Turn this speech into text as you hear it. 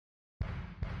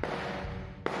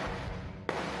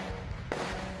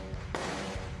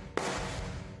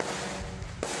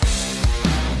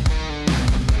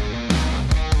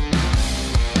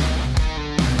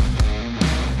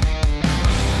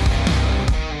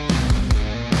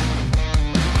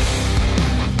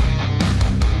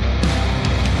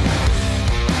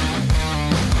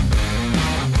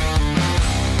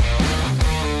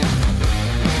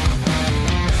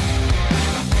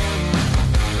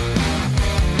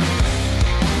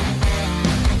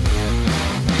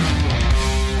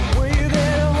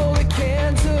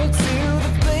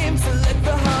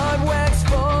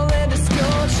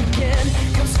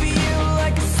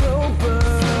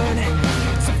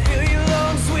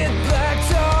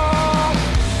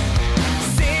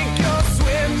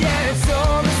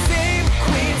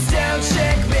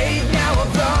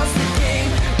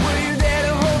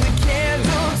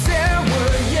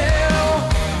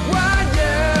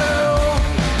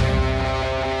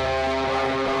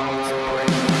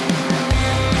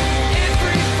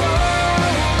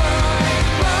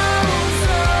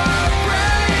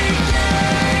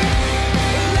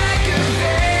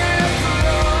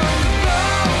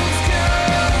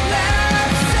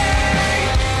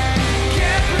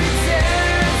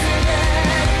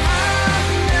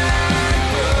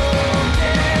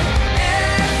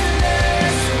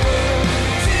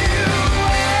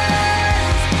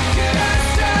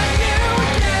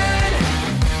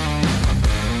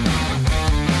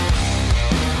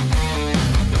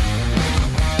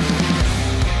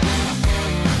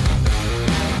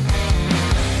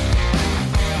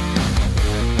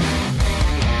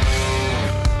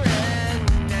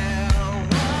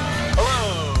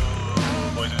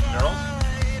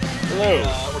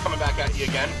We're coming back at you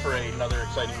again for another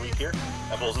exciting week here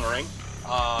at Bulls in the Ring.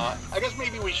 I guess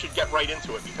maybe we should get right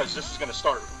into it because this is going to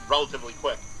start relatively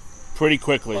quick. Pretty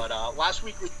quickly. But last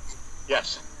week,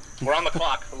 yes, we're on the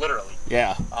clock, literally.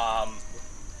 Yeah.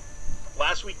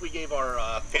 Last week we gave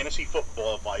our fantasy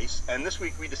football advice, and this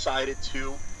week we decided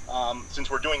to, since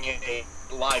we're doing a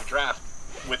live draft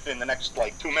within the next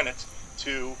 2 minutes,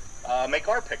 to make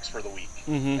our picks for the week,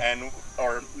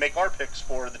 or make our picks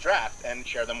for the draft and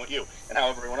share them with you, and how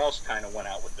everyone else kind of went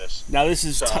out with this. Now this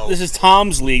is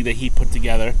Tom's league that he put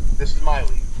together. This is my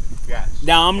league. Yes.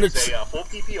 Now I'm gonna. It's a full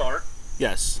PPR.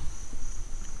 Yes.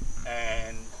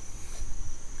 And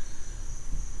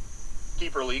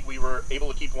keeper league, we were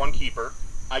able to keep one keeper.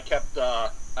 I kept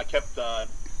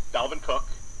Dalvin Cook,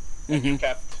 and you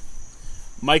kept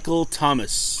Michael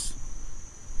Thomas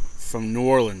from New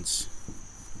Orleans,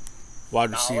 wide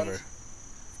receiver.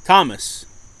 Thomas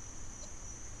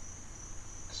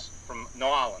from New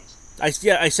Orleans. I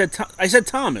said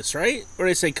Thomas, right? Or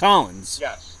did I say Collins?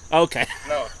 Yes. Okay.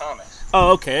 No, Thomas.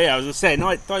 Oh, okay. I was gonna say no.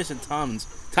 I thought I said Thomas.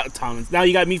 Thomas. Now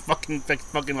you got me fucking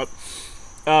up.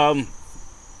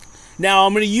 Now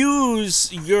I'm gonna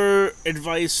use your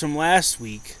advice from last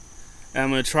week, and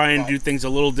I'm gonna try and do things a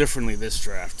little differently this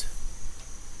draft.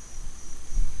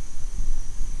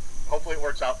 Hopefully it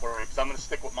works out for me because I'm gonna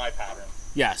stick with my pattern.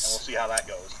 Yes. And we'll see how that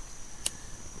goes.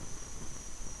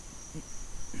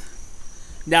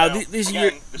 Now, this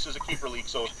is a keeper league,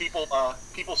 so if people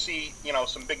see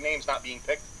some big names not being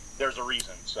picked, there's a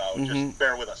reason. So just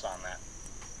bear with us on that.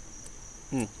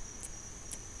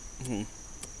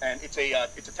 And it's a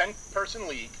 10-person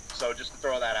league, so just to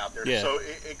throw that out there. Yeah. So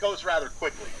it goes rather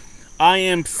quickly.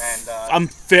 I'm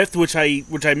fifth, which I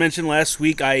mentioned last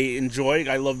week. I enjoy.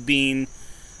 I love being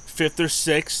fifth or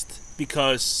sixth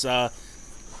because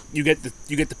you get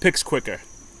the picks quicker.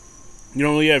 You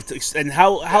don't really have to. And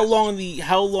how long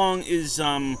is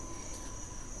the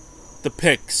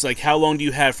picks? Like, how long do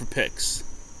you have for picks?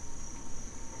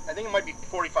 I think it might be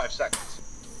 45 seconds.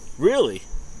 Really?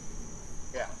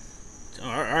 Yeah.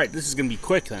 All right, this is gonna be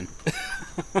quick then.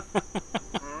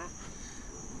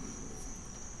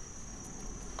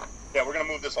 Yeah, we're gonna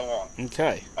move this along.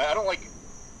 Okay. I don't like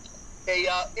a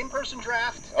in-person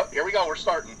draft. Oh, here we go. We're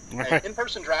starting. Right. An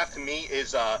in-person draft to me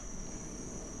is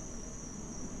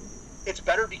it's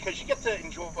better because you get to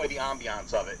enjoy the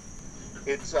ambiance of it.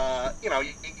 It's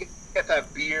you get to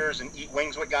have beers and eat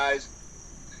wings with guys.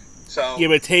 So yeah,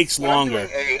 but it takes longer.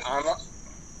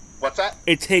 What's that?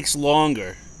 It takes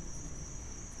longer.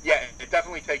 Yeah, it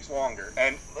definitely takes longer,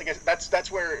 and like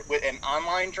that's where with an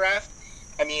online draft,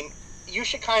 I mean, you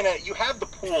should you have the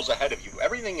pools ahead of you.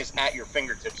 Everything is at your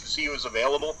fingertips to see who's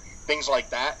available, things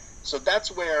like that. So that's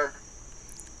where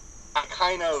I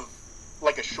kind of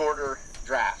like a shorter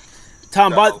draft.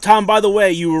 Tom, by the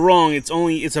way, you were wrong. It's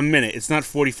a minute. It's not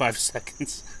 45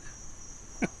 seconds.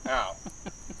 Oh.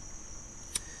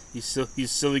 You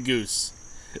silly goose.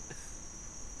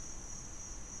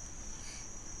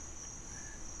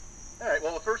 All right.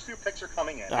 Well, the first few picks are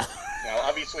coming in.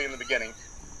 Obviously in the beginning.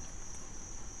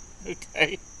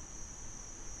 Okay.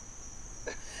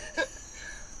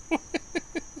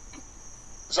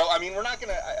 So I mean, we're not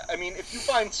gonna. I mean, if you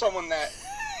find someone that.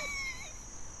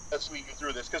 As we go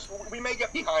through this, because we may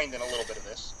get behind in a little bit of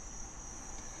this,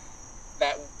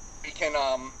 that we can,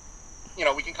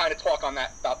 we can kind of talk on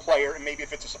that player, and maybe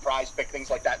if it's a surprise pick, things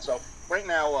like that. So right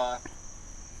now,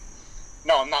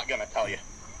 no, I'm not gonna tell you.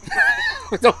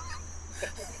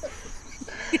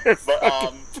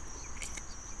 But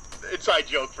inside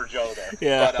joke for Joe there.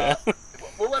 Yeah. But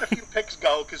we'll let a few picks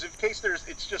go because in case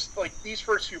it's just like these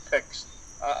first few picks,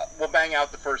 we'll bang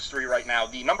out the first three right now.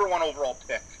 The number one overall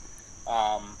pick.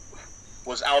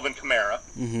 Was Alvin Kamara.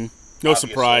 Mm-hmm. No obviously.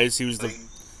 Surprise, he was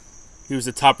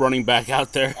the top running back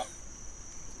out there.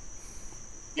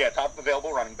 Yeah, top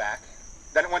available running back.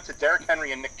 Then it went to Derrick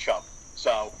Henry and Nick Chubb.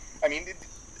 So, I mean,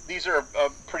 these are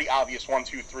a pretty obvious 1,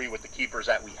 2, 3 with the keepers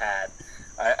that we had.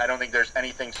 I don't think there's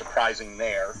anything surprising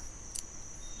there.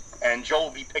 And Joe will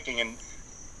be picking in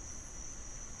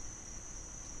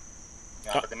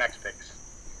the next picks.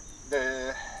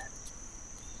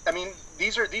 I mean,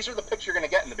 these are the picks you're going to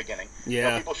get in the beginning.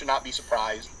 Yeah. People should not be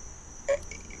surprised.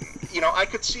 I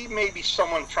could see maybe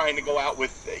someone trying to go out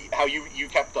with how you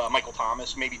kept Michael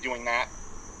Thomas, maybe doing that.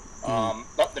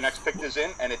 The next pick is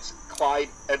in, and it's Clyde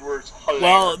Edwards-Helaire.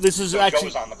 Well, this is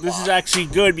actually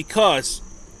good because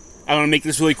I want to make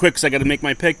this really quick because I got to make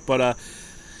my pick. But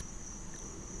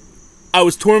I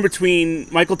was torn between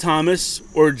Michael Thomas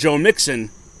or Joe Mixon.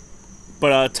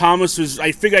 But Thomas was.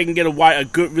 I figure I can get a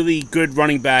really good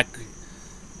running back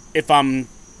if I'm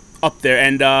up there.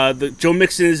 And the Joe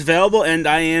Mixon is available, and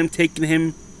I am taking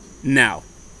him now.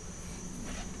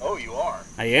 Oh, you are?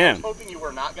 I am. I was hoping you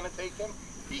were not going to take him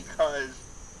because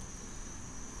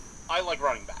I like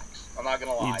running backs. I'm not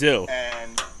going to lie. You do.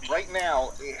 And right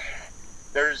now,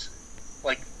 there's,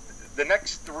 like, the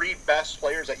next three best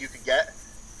players that you could get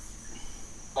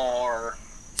are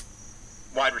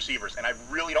wide receivers. And I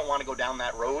really don't want to go down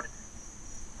that road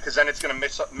because then it's going to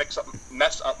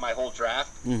mess up my whole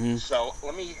draft. Mm-hmm. So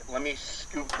let me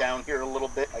scoop down here a little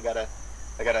bit. I gotta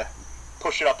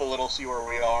push it up a little, see where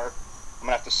we are. I'm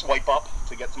gonna have to swipe up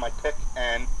to get to my pick,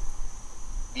 and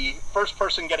the first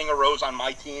person getting a rose on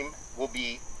my team will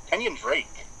be Kenyon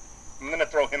Drake. I'm gonna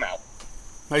throw him out.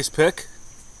 Nice pick.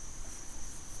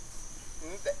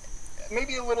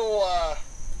 Maybe a little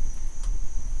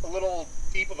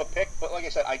deep of a pick, but like I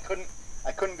said, I couldn't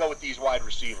go with these wide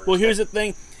receivers. Well, here's the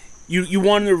thing: you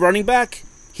wanted a running back.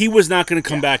 He was not going to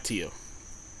come back to you.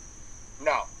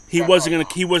 No, he wasn't going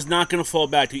to. He was not going to fall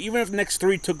back to you. Even if the next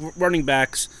three took running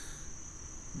backs,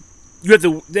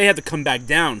 they had to come back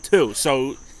down too.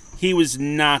 So he was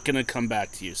not going to come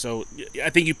back to you. So I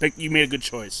think you made a good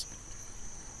choice.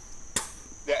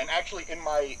 Yeah, and actually in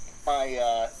my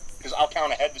because I'll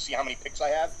count ahead to see how many picks I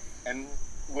have, and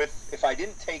if I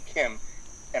didn't take him,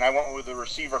 and I went with the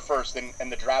receiver first,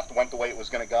 and the draft went the way it was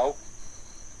going to go,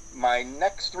 my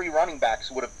next three running backs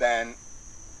would have been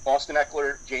Austin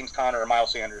Eckler, James Conner, and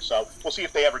Miles Sanders. So we'll see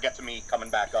if they ever get to me coming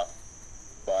back up.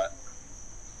 But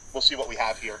we'll see what we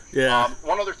have here. Yeah.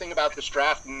 One other thing about this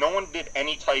draft, no one did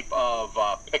any type of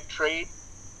pick trade.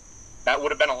 That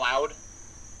would have been allowed.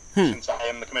 Since I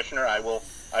am the commissioner, I would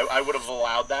have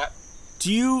allowed that.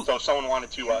 So if someone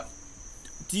wanted to...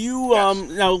 yes.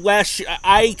 Now last year,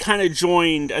 I kind of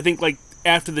joined, I think, like,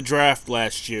 after the draft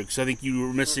last year, because I think you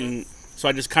were missing, so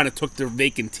I just kind of took the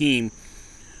vacant team.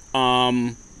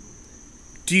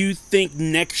 Do you think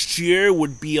next year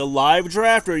would be a live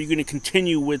draft, or are you going to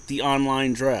continue with the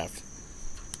online draft?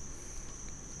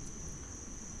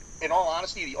 In all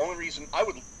honesty, the only reason I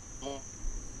would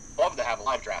love to have a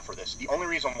live draft for this, the only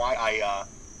reason why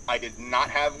I did not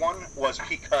have one was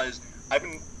because I've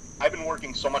been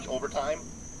working so much overtime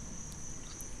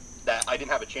that I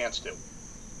didn't have a chance to.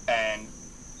 And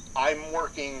I've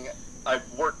worked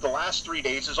the last 3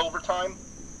 days as overtime.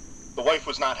 The wife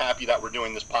was not happy that we're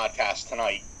doing this podcast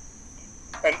tonight.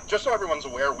 And just so everyone's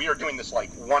aware, we are doing this like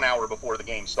 1 hour before the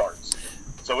game starts.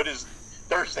 So it is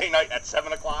Thursday night at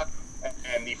 7 o'clock,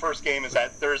 and the first game is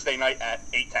at Thursday night at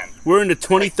 8:10. We're in the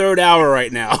 23rd hour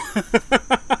right now.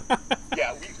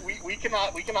 Yeah, we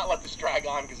cannot let this drag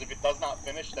on, because if it does not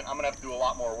finish, then I'm gonna have to do a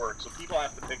lot more work. So people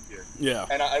have to pick here. Yeah.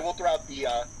 And I will throw out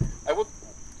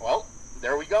well,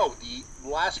 there we go. The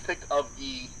last pick of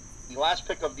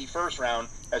the first round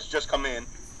has just come in,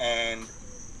 and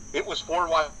it was 4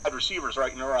 wide receivers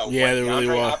right in a row. Yeah, there really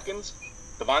DeAndre was. Hopkins,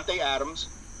 Devontae Adams,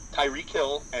 Tyreek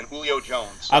Hill, and Julio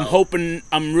Jones. So,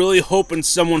 I'm really hoping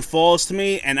someone falls to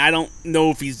me, and I don't know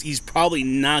if he's probably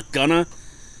not gonna.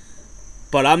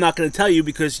 But I'm not going to tell you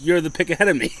because you're the pick ahead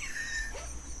of me.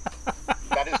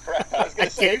 That is correct. I was going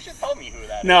to say, you should tell me who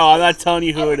that is. No, I'm not telling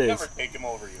you who it is. I would never take him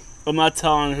over you. I'm not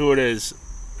telling who it is.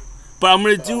 But I'm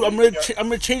going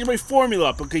to change my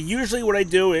formula up, because usually what I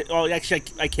do, actually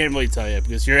I can't really tell you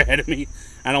because you're ahead of me.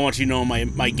 I don't want you to know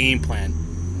my game plan.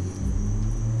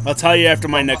 I'll tell you after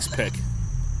my next pick.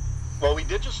 Well, we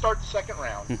did just start the second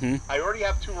round. Mm-hmm. I already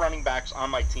have 2 running backs on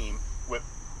my team, with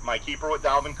my keeper with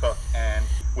Dalvin Cook, and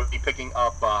with me picking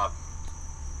up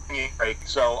Drake.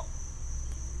 So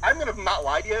I'm going to not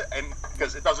lie to you, and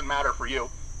because it doesn't matter for you,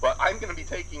 but I'm going to be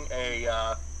taking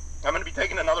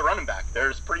another running back.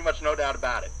 There's pretty much no doubt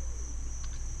about it.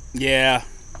 Yeah.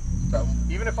 So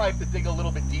even if I have to dig a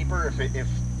little bit deeper, if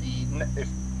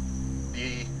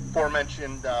the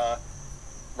aforementioned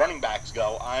running backs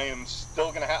go, I'm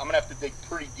gonna have to dig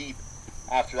pretty deep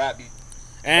after that.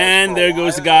 And there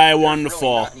goes the guy I wanted to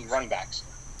fall. Not any running backs.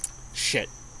 Shit.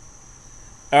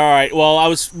 All right. Well, I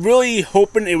was really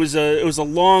hoping it was a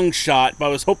long shot, but I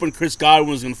was hoping Chris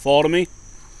Godwin was going to fall to me.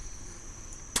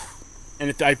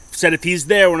 And I said if he's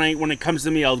there when it comes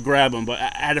to me, I'll grab him. But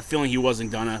I had a feeling he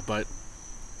wasn't gonna. But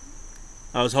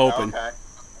I was hoping. Okay.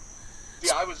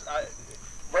 Yeah,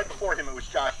 right before him. It was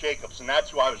Josh Jacobs, and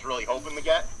that's who I was really hoping to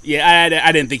get. Yeah,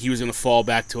 I didn't think he was going to fall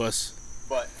back to us.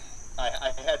 But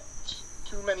I had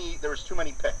too many. There was too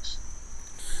many picks.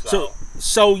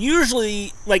 So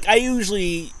usually,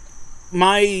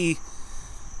 my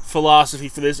philosophy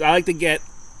for this, I like to get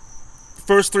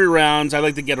first 3 rounds. I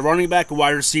like to get a running back, a wide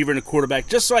receiver, and a quarterback,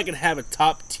 just so I can have a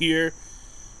top tier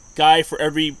guy for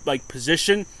every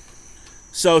position.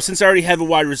 So since I already have a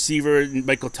wide receiver,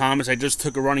 Michael Thomas, I just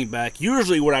took a running back.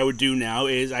 Usually what I would do now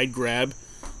is I'd grab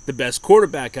the best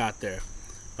quarterback out there.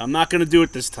 I'm not going to do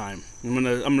it this time. I'm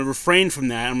gonna refrain from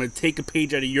that. I'm going to take a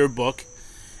page out of your book,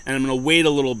 and I'm going to wait a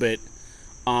little bit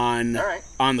on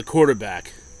the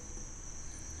quarterback.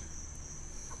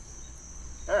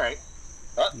 All right.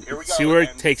 Here we go. See where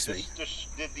it takes me.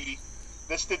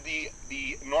 This did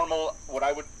the normal,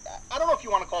 I don't know if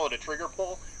you want to call it a trigger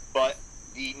pull, but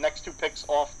the next two picks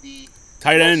off the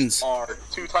tight ends are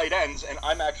two tight ends, and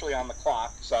I'm actually on the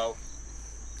clock, so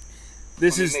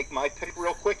let me make my pick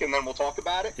real quick, and then we'll talk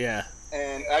about it. Yeah.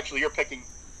 And actually, you're picking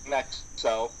next,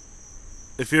 so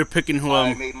if you're picking who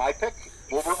I made my pick.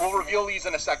 We'll reveal these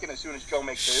in a second as soon as Joe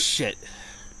makes his. Shit.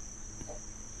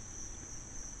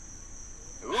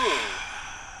 Ooh.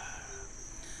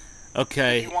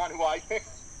 Okay. Do you want who I picked?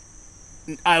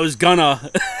 I was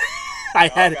gonna. I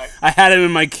had him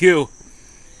in my queue.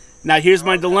 Now here's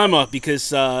my dilemma,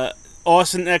 because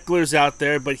Austin Eckler's out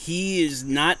there, but he is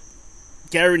not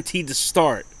guaranteed to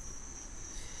start.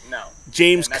 No.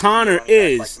 James Conner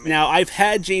is. Now I've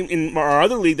had James in our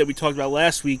other league that we talked about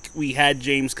last week. We had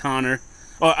James Conner.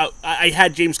 I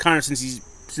had James Conner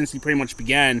since he pretty much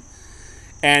began,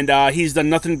 and he's done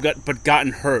nothing but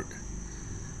gotten hurt.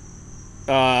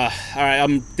 All right,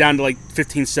 I'm down to like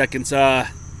 15 seconds. Fuck.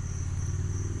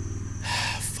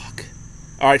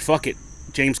 All right, fuck it.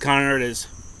 James Conner it is.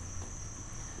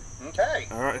 Okay.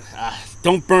 All right.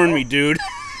 Don't burn me, dude.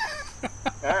 All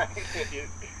right.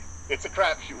 It's a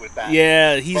crapshoot with that.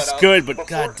 Yeah, he's good, but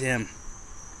goddamn.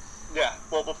 Yeah.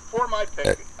 Well, before my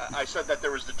pick, I said that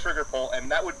there was the trigger pull, and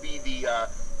that would be the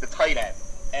tight end.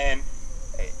 And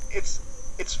it's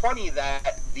funny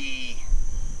that the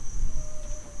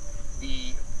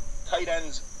tight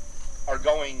ends are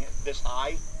going this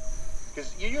high,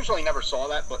 because you usually never saw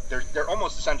that, but they're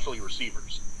almost essentially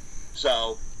receivers.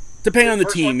 So depending on the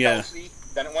team, yeah. Kelsey,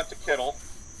 then it went to Kittle.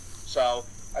 So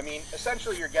I mean,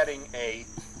 essentially, you're getting a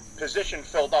position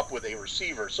filled up with a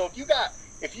receiver. So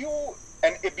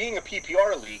and it being a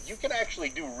PPR league, you can actually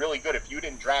do really good if you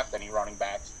didn't draft any running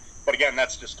backs. But again,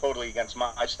 that's just totally against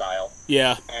my style.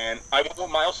 Yeah. And I went with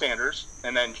Miles Sanders,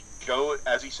 and then Joe,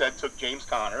 as he said, took James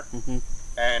Conner. Mm-hmm.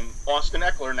 And Austin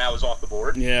Eckler now is off the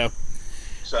board. Yeah.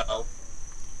 So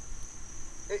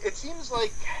it seems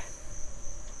like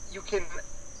you can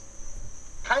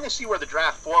kind of see where the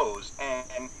draft flows,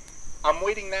 and I'm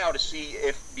waiting now to see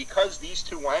if, because these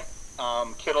two went,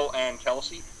 Kittle and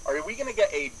Kelsey, are we going to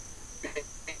get a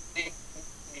big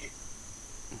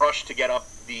rush to get up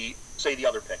the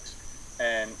other picks?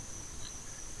 And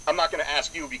I'm not going to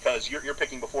ask you because you're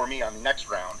picking before me on the next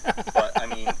round, but I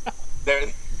mean,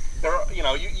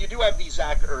 you do have the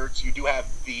Zach Ertz, you do have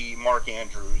the Mark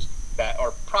Andrews that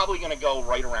are probably going to go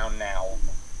right around now.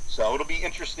 So it'll be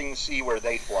interesting to see where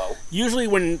they flow. Usually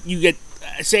when you get,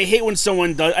 I hate when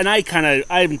someone does, and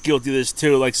I'm guilty of this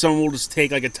too, like someone will just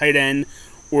take like a tight end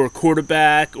or a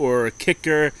quarterback or a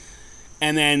kicker,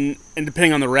 and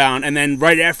depending on the round, and then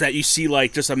right after that you see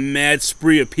like just a mad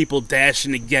spree of people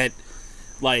dashing to get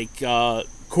like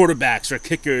quarterbacks or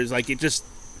kickers. Like it's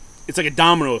like a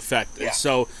domino effect. Yeah. And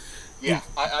so yeah,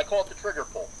 I call it the trigger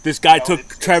pull. This guy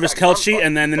took Travis Kelce,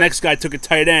 and then the next guy took a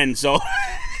tight end. So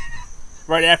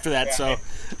right after that, yeah, so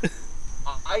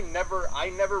I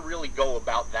never really go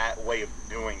about that way of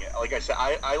doing it. Like I said,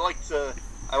 I like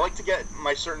to get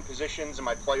my certain positions and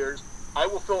my players. I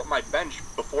will fill up my bench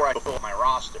before I fill up my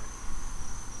roster.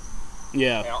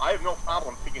 Yeah. I have no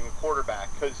problem picking a quarterback,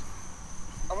 because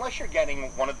unless you're getting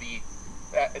one of the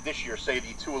this year, say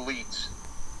the two elites,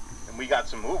 and we got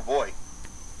some. Oh boy,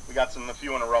 we got a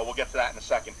few in a row. We'll get to that in a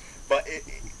second. But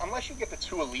unless you get the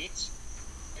two elites,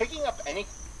 picking up any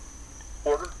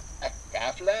quarter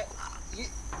after that,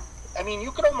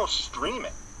 you could almost stream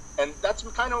it. And that's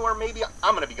kind of where maybe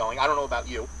I'm going to be going. I don't know about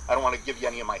you. I don't want to give you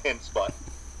any of my hints, but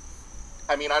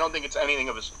I don't think it's anything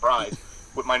of a surprise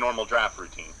with my normal draft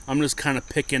routine. I'm just kind of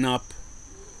picking up.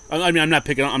 I'm not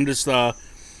picking up. I'm just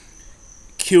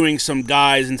queuing some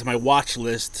guys into my watch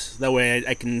list. That way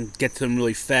I can get to them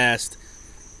really fast.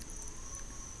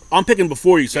 I'm picking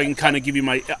before you, so I can kind of give you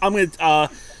my. I'm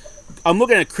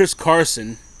looking at Chris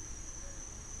Carson.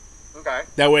 Okay.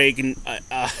 That way I can.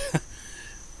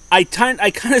 I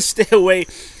kind of stay away.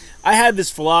 I have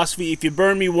this philosophy: if you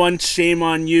burn me once, shame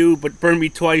on you; but burn me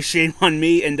twice, shame on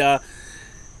me. And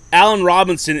Allen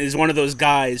Robinson is one of those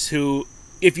guys who,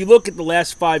 if you look at the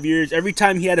last 5 years, every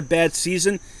time he had a bad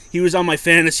season, he was on my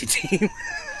fantasy team.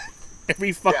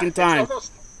 Every fucking time.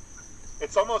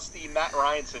 It's almost the Matt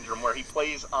Ryan syndrome, where he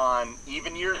plays on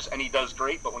even years and he does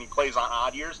great, but when he plays on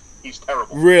odd years, he's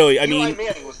terrible. Really, Eli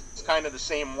Manning was kind of the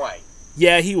same way.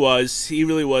 Yeah, he was. He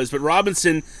really was. But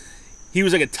Robinson, he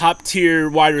was like a top tier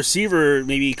wide receiver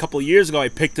maybe a couple of years ago. I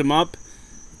picked him up,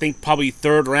 I think probably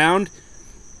third round.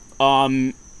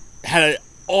 Had an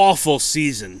awful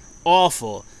season.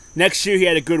 Awful. Next year he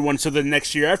had a good one. So the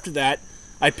next year after that,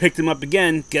 I picked him up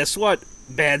again. Guess what?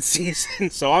 Bad season.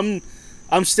 So I'm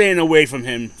staying away from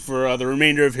him for the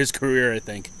remainder of his career, I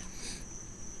think.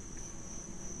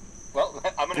 Well,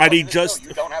 I'm going to tell you this,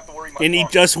 you don't have to worry much And he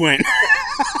longer. just went.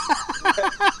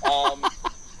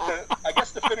 I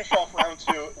guess to finish off round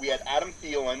 2, we had Adam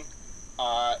Thielen,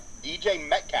 DJ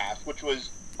Metcalf, which was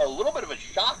a little bit of a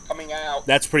shock coming out.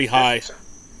 That's pretty high.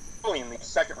 In the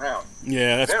second round.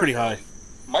 Yeah, that's pretty high.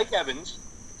 Mike Evans,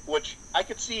 which I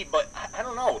could see, but I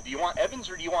don't know. Do you want Evans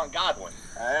or do you want Godwin?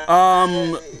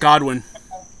 Godwin.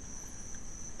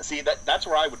 See, that's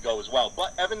where I would go as well.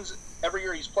 But Evans, every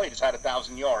year he's played, has had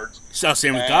 1,000 yards. So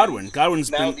same with Godwin. Godwin's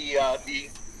now been the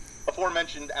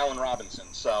aforementioned Allen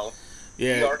Robinson. So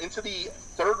yeah. We are into the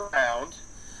third round.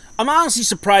 I'm honestly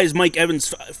surprised Mike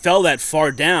Evans fell that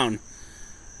far down.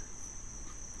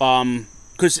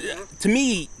 Because to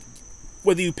me,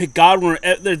 whether you pick Godwin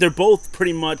or they're both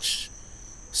pretty much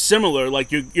similar.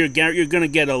 Like you're gonna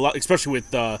get a lot, especially with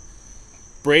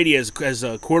Brady as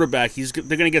a quarterback.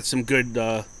 They're gonna get some good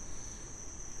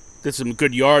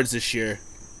yards this year.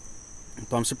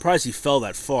 But I'm surprised he fell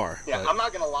that far. Yeah, but I'm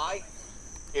not gonna lie.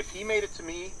 If he made it to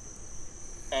me,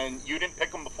 and you didn't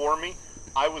pick him before me,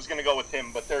 I was gonna go with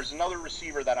him. But there's another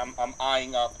receiver that I'm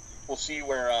eyeing up. We'll see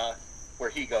where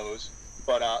he goes.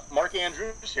 But Mark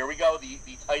Andrews, here we go. The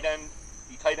tight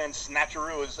end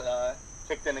snatcheroo is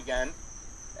kicked in again,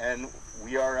 and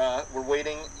we're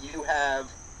waiting. You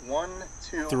have 1,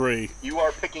 2, 3. You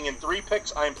are picking in 3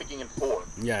 picks. I am picking in 4.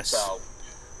 Yes. So,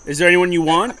 is there anyone you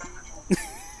want?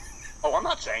 oh, I'm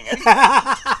not saying anything.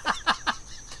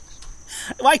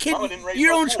 Why can't you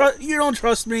don't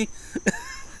trust me?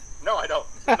 No, I don't.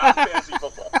 Not in fantasy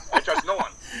football. I trust no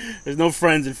one. There's no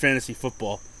friends in fantasy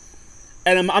football.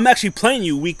 And I'm actually playing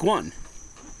you week 1.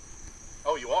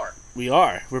 Oh, you are? We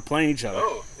are. We're playing each other.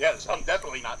 Oh, yes. I'm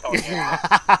definitely not telling you.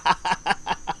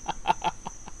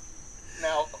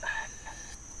 Now,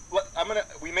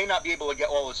 we may not be able to get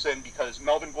all this in because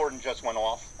Melvin Gordon just went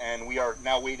off, and we are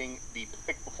now waiting the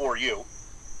pick before you.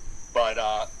 But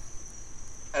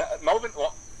Melvin,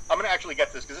 well, I'm going to actually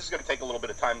get this because this is going to take a little bit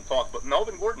of time to talk. But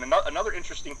Melvin Gordon, another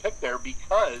interesting pick there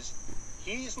because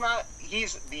he's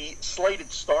the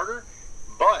slated starter,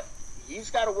 but he's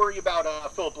got to worry about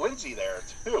Philip Lindsay there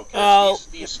too because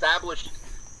he's the established,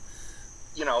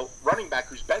 running back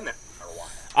who's been there for a while.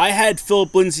 I had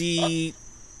Philip Lindsay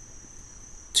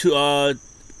to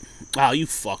you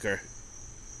fucker.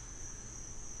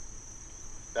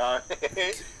 Well,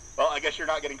 I guess you're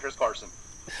not getting Chris Carson.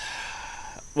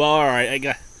 Well, all right, I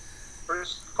got.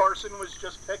 Chris Carson was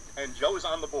just picked, and Joe is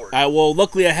on the board. Well,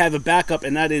 luckily I have a backup,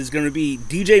 and that is going to be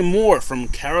DJ Moore from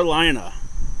Carolina.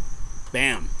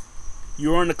 Bam,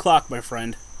 you're on the clock, my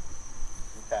friend.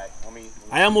 Okay, let me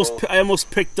I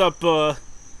almost picked up a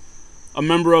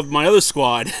member of my other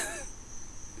squad.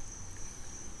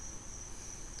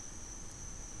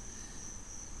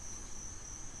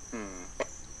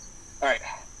 All right,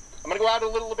 I'm going to go out a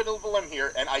little bit of a limb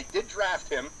here, and I did draft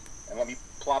him, and let me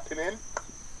plop him in,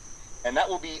 and that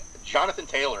will be Jonathan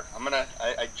Taylor.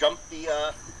 I jumped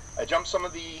some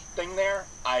of the thing there.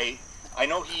 I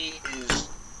know he is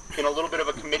in a little bit of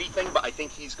a committee thing, but I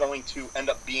think he's going to end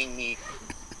up being the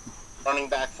running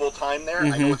back full time there.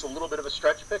 Mm-hmm. I know it's a little bit of a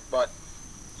stretch pick, but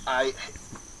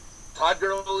Todd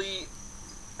Gurley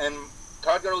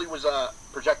was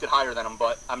projected higher than him,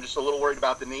 but I'm just a little worried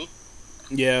about the knee.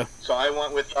 Yeah. So I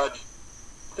went with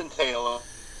Jonathan Taylor,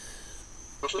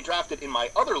 actually drafted in my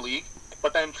other league,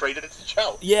 but then traded it to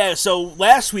Joe. Yeah. So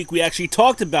last week we actually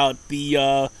talked about the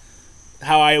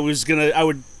how I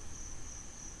would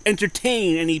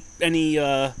entertain any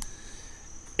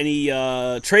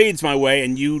trades my way,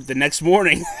 and you the next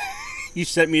morning you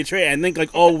sent me a trade. I think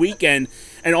like all weekend,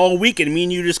 me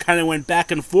and you just kind of went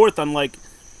back and forth on like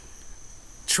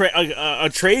a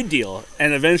trade deal,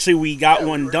 and eventually we got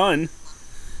one done.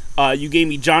 You gave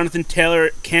me Jonathan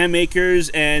Taylor, Cam Akers,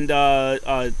 and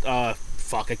I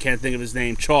can't think of his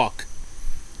name. Chalk.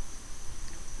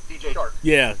 DJ Chark.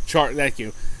 Yeah, Chark. Thank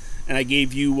you. And I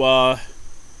gave you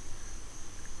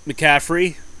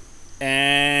McCaffrey,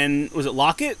 and was it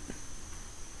Lockett?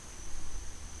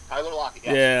 Tyler Lockett.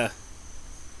 Yes.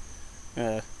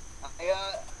 Yeah.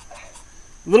 A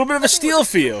little bit of a steal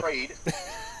for you. Trade.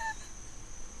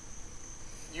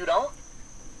 You don't?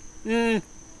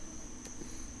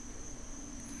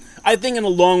 I think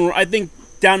I think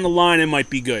down the line it might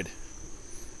be good.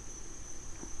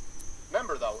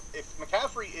 Remember though, if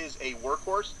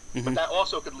first, but that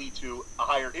also could lead to a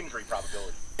higher injury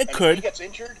probability. It and could. If he gets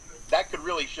injured, that could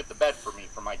really shit the bed for me,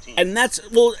 for my team. And that's,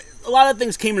 well, a lot of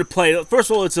things came into play. First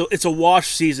of all, it's a wash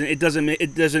season. It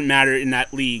doesn't matter in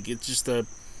that league. It's just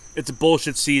it's a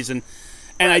bullshit season.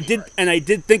 And I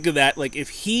did think of that. Like, if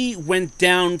he went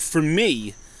down for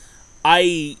me,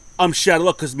 I'm shit out of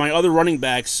luck because my other running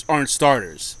backs aren't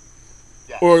starters.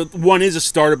 Yeah. Or one is a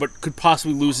starter but could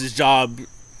possibly lose his job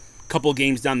a couple of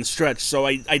games down the stretch. So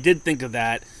I did think of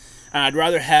that. And I'd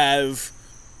rather have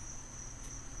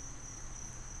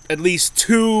at least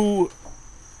 2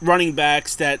 running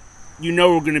backs that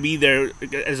are going to be there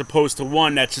as opposed to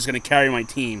one that's just going to carry my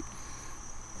team.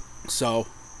 So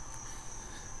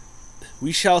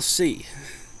we shall see.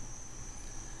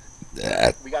 We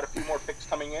got a few more picks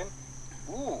coming in.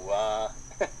 Ooh,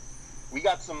 we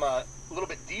got some a little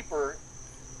bit deeper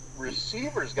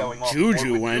receivers going on.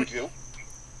 Juju went. Juju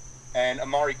and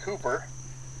Amari Cooper.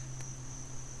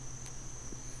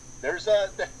 There's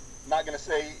not going to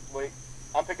say, wait,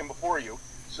 I'm picking before you.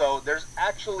 So there's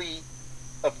actually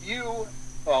a few,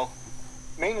 well,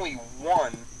 mainly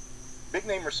one big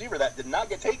name receiver that did not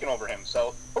get taken over him.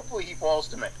 So hopefully he falls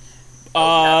to me.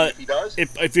 If he does.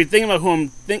 If you're thinking about who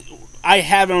I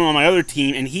have him on my other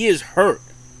team, and he is hurt.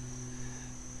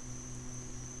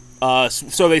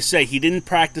 So they say he didn't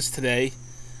practice today.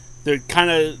 They're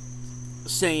kind of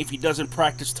saying if he doesn't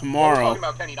practice tomorrow. We're talking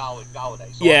about Kenny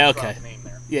Golladay. So yeah, okay.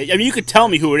 Yeah, I mean you could tell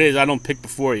me who it is. I don't pick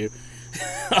before you.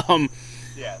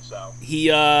 Yeah, so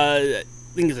he I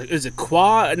think is it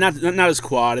quad? Not his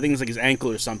quad. I think it's like his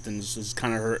ankle or something is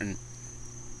kind of hurting,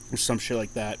 or some shit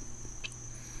like that.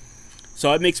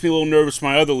 So it makes me a little nervous for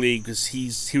my other league because he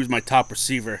was my top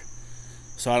receiver.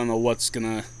 So I don't know what's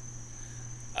gonna.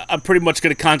 I'm pretty much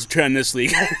gonna concentrate on this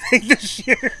league I think this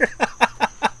year.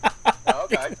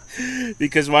 Okay.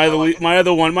 Because my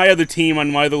other team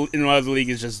in my other league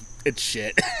is just it's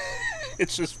shit.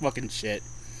 It's just fucking shit.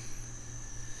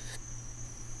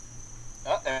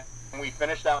 And we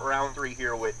finished out round 3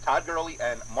 here with Todd Gurley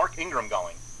and Mark Ingram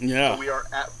going. Yeah. So we are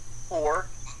at 4.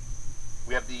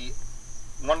 We have the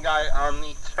one guy on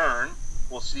the turn.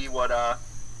 We'll see what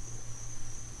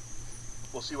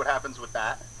happens with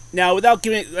that. Now, without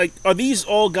giving, are these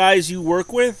all guys you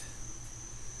work with?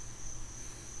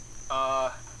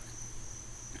 I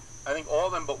think all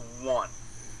of them but one.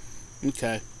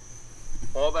 Okay.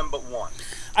 All of them but one.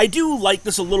 I do like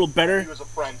this a little better. He was a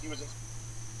friend.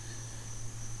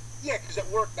 Yeah, because at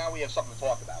work now we have something to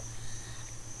talk about.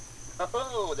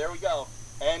 Oh, there we go.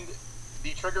 And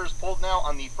the trigger is pulled now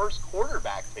on the first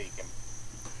quarterback taken.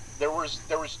 There was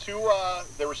 3,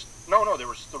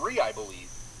 I believe.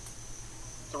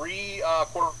 3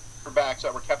 quarterbacks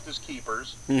that were kept as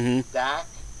keepers. Mm-hmm. Dak,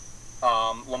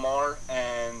 Lamar,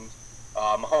 and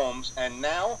Mahomes. And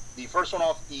now the first one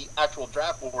off the actual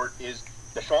draft board is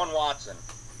Deshaun Watson.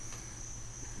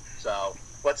 So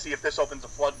let's see if this opens a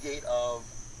floodgate of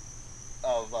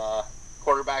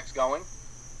quarterbacks going.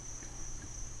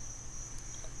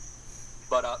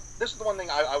 But this is the one thing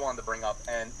I wanted to bring up,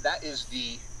 and that is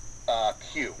the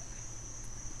queue.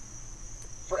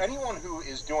 For anyone who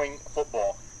is doing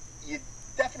football, you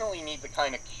definitely need to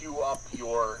kind of queue up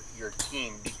your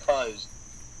team because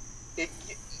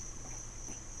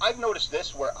I've noticed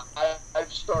this where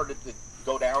I've started to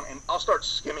go down and I'll start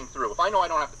skimming through. If I know I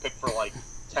don't have to pick for like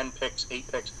 10 picks, 8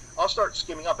 picks, I'll start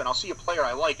skimming up and I'll see a player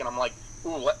I like and I'm like,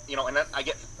 ooh, and then I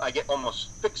get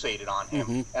almost fixated on him,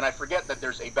 mm-hmm. and I forget that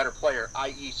there's a better player,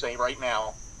 i.e., say right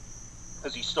now,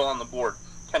 because he's still on the board,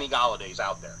 Kenny Galladay's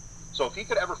out there. So if he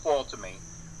could ever fall to me,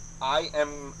 I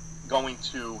am going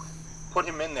to put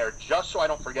him in there just so I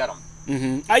don't forget him.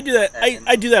 Mm-hmm. I do that.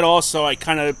 I do that also. I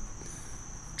kind of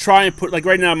try and put, like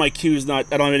right now my queue is not,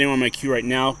 I don't have anyone on my queue right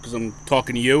now because I'm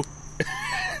talking to you.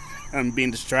 I'm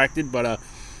being distracted, but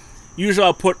usually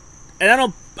I'll put,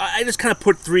 and I just kind of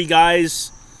put 3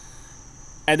 guys,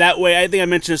 and that way, I think I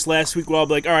mentioned this last week, where I'll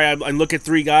be like, all right, I look at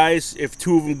 3 guys, if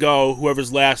 2 of them go,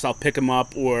 whoever's last, I'll pick him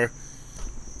up, or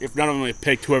if none of them get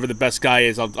picked, whoever the best guy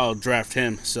is, I'll draft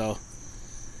him, so.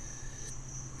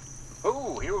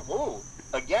 Ooh,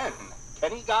 again,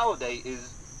 Kenny Galladay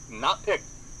is not picked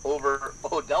over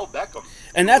Odell Beckham.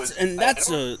 And that's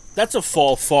a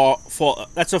far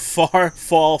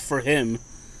fall for him.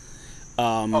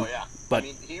 Oh yeah. But, I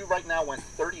mean, he right now went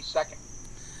 32nd.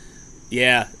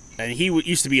 Yeah, and he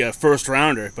used to be a first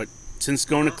rounder, but since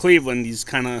going to Cleveland, he's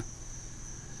kind of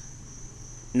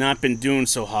not been doing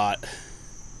so hot.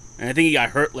 And I think he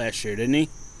got hurt last year, didn't he?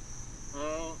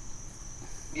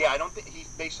 Yeah, I don't think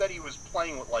they said he was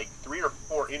playing with like 3 or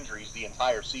 4 injuries the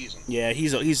entire season. Yeah,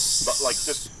 he's but like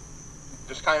just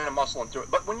kind of muscling through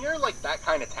it. But when you're like that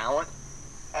kind of talent,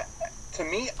 to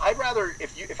me, I'd rather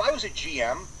if I was a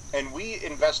GM and we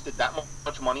invested that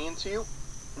much money into you.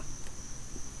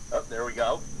 Oh, there we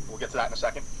go. We'll get to that in a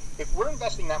second. If we're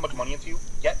investing that much money into you,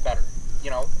 get better.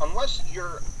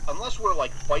 Unless we're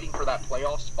like fighting for that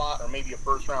playoff spot or maybe a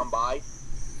first round bye.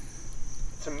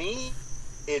 To me,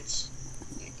 it's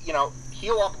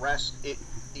heal up, rest.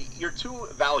 You're too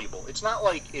valuable. It's not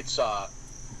like it's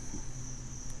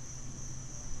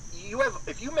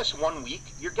if you miss 1 week,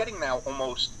 you're getting now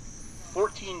almost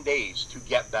 14 days to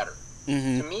get better.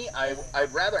 Mm-hmm. To me,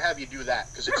 I'd rather have you do that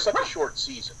because it's such a short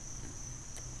season.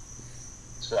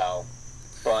 So,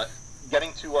 but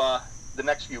getting to the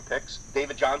next few picks,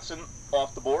 David Johnson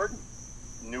off the board,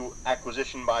 new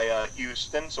acquisition by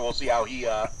Houston. So we'll see how he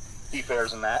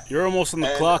fares in that. You're almost on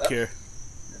the clock here.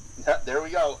 There we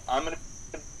go. I'm going to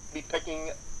be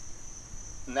picking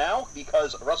now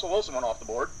because Russell Wilson went off the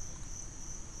board.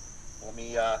 Let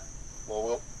me.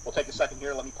 We'll take a second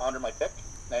here. Let me ponder my pick,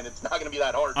 and it's not going to be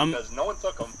that hard because no one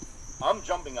took him. I'm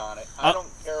jumping on it. I don't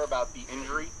care about the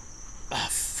injury. Oh,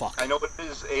 fuck. I know it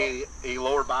is a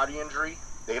lower body injury.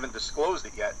 They haven't disclosed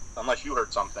it yet, unless you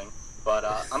heard something. But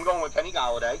I'm going with Kenny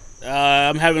Golladay.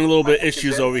 I'm having a little bit of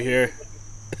issues over here.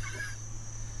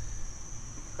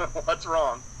 What's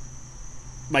wrong?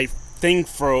 My thing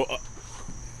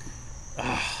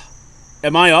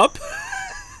am I up?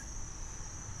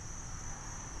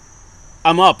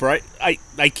 I'm up, right? I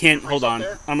can't. Hold on.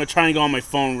 I'm going to try and go on my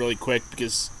phone really quick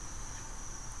because...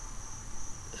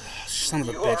 Son of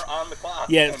a bitch. You are on the clock.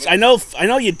 Yeah, I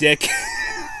know you, dick.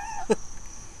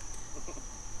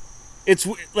 It's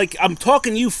like I'm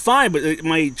talking to you fine, but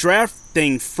my draft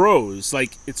thing froze.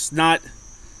 Like, it's not...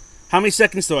 How many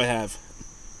seconds do I have?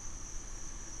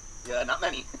 Yeah, not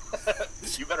many.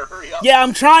 You better hurry up. Yeah,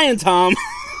 I'm trying, Tom.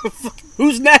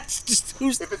 Who's next?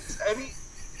 Who's next? If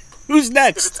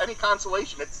it's any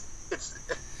consolation, it's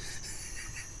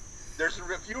there's a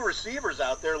few receivers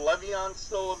out there. Le'Veon's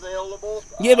still available.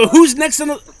 Yeah, but who's next on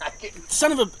the...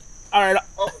 Son of a... All right.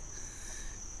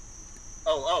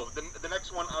 The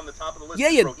next one on the top of the list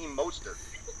is Raheem Mostert.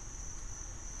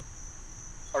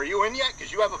 Are you in yet?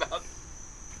 Because you have about...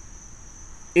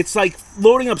 It's like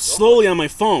loading up slowly on my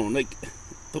phone. Like,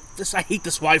 I hate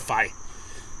this Wi-Fi.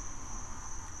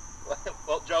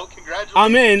 Well, Joe, congratulations.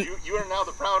 I'm in. You are now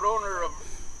the proud owner of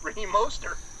Raheem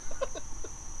Mostert.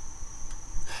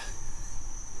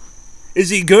 Is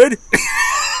he good?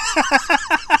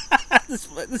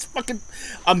 this fucking...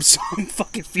 I'm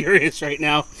fucking furious right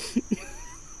now.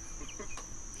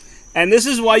 And this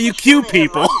is why you cue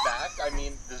people. Back. I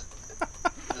mean,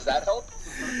 does that help?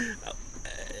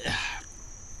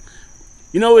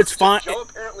 It's fine. Joe,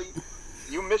 apparently,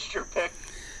 you missed your pick.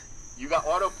 You got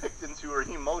auto-picked into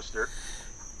Raheem Mostert.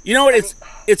 You know what?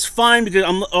 It's fine because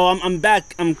I'm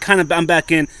back. I'm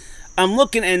back in. I'm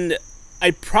looking and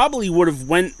I probably would have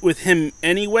went with him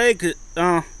anyway.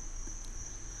 Yeah,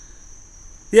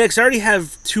 because I already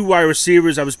have 2 wide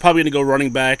receivers. I was probably going to go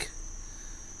running back.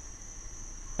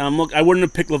 I wouldn't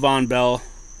have picked Le'Veon Bell.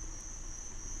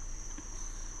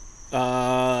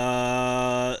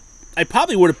 I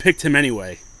probably would have picked him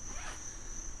anyway.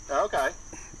 Okay.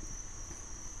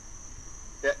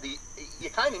 Yeah, you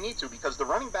kind of need to because the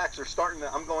running backs are starting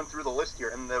to... I'm going through the list here,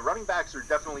 and the running backs are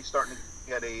definitely starting to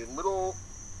get a little...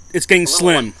 It's getting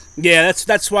slim. Light. Yeah,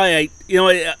 that's why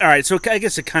all right, so I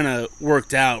guess it kind of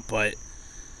worked out, but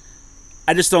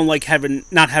I just don't like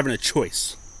not having a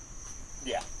choice.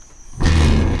 Yeah.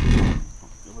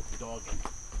 Let the dog in.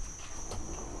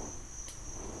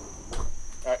 All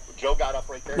right, Joe got up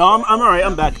right there. No, I'm all right.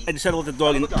 I'm back. I just had to let the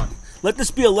dog in. Let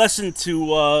this be a lesson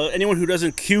to anyone who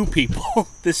doesn't cue people.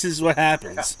 This is what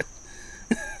happens.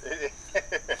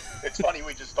 It's funny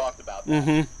we just talked about that.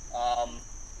 Mm-hmm.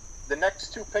 The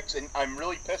next 2 picks, and I'm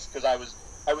really pissed because I was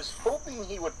hoping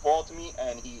he would fall to me,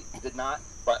 and he did not.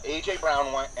 But A.J.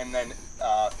 Brown went, and then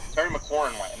Terry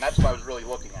McLaurin went, and that's what I was really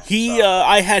looking at.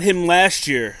 I had him last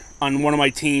year on one of my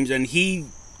teams, and he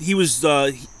was.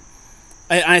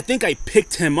 I think I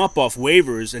picked him up off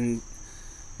waivers, and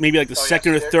maybe like the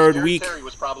second or third week. Terry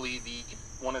was probably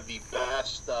one of the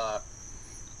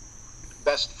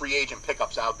best free agent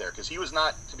pickups out there because he was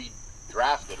not to be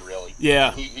drafted really.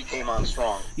 Yeah, he came on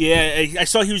strong. Yeah, I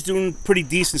saw he was doing pretty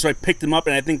decent, so I picked him up,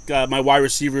 and I think my wide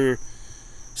receiver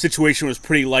situation was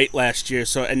pretty light last year.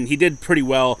 So, and he did pretty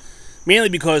well, mainly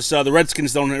because the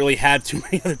Redskins don't really have too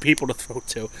many other people to throw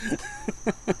to.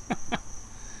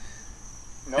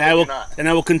 No, and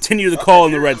I will continue to call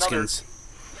on the Redskins.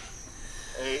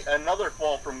 Another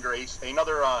fall from grace,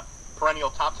 another perennial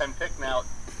top 10 pick now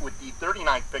with the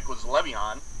 39th pick was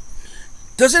Le'Veon.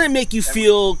 Doesn't it make you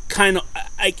feel kind of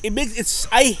like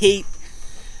I hate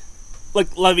like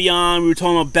Le'Veon, we were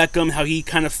talking about Beckham, how he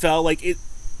kind of fell. Like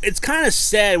it's kind of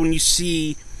sad when you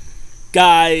see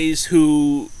guys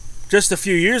who just a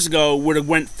few years ago would have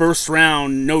went first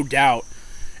round, no doubt,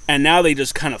 and now they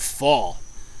just kind of fall.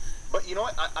 But you know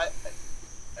what?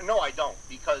 No, I don't,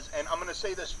 because, and I'm going to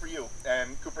say this for you,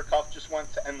 and Cooper Kupp just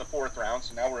went to end the 4th round,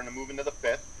 so now we're going to move into the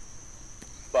 5th.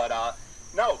 But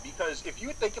no, because if you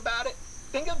think about it,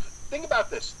 think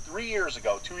about this. 2 years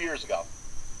ago,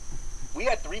 we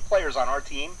had 3 players on our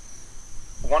team,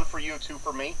 1 for you, 2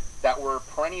 for me, that were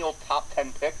perennial top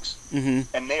 10 picks,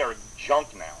 and they are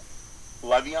junk now.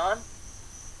 Le'Veon,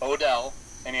 Odell,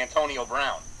 and Antonio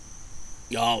Brown.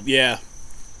 Oh, yeah.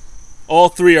 All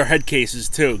 3 are head cases,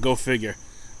 too. Go figure.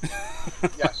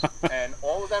 Yes, and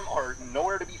all of them are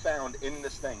nowhere to be found in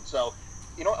this thing. So,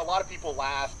 you know, a lot of people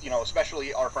laughed, you know,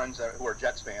 especially our friends who are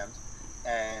Jets fans,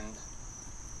 and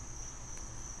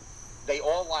they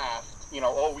all laughed, you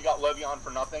know, oh, we got Le'Veon for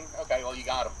nothing? Okay, well, you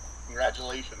got him.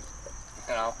 Congratulations.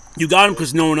 You know? You got him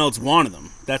because no one else wanted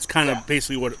him. That's kind of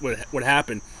basically what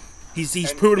happened.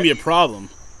 He's proven to be a problem.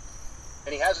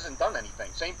 And he hasn't done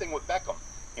anything. Same thing with Beckham,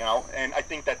 you know, and I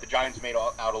think that the Giants made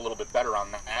out a little bit better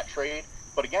on that trade.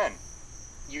 But again,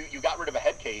 you got rid of a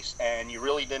head case, and you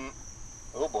really didn't.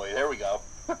 Oh boy, there we go.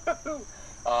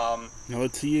 No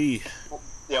TE.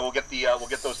 Yeah, we'll get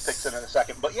those picks in a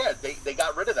second. But yeah, they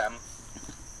got rid of them,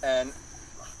 and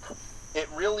it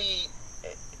really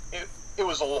it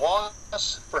was a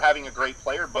loss for having a great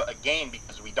player, but a gain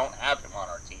because we don't have him on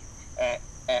our team,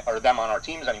 or them on our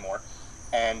teams anymore,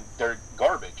 and they're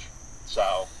garbage.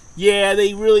 So yeah,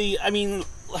 they really. I mean.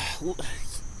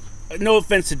 No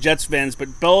offense to Jets fans,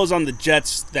 but Bell is on the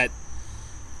Jets that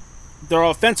their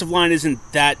offensive line isn't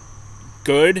that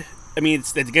good. I mean,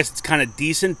 I guess it's kind of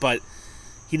decent, but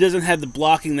he doesn't have the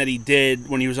blocking that he did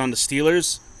when he was on the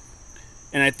Steelers.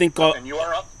 And I think... and you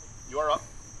are up. You are up.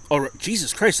 Oh,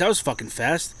 Jesus Christ, that was fucking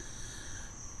fast.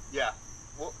 Yeah.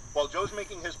 Well, Joe's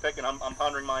making his pick, and I'm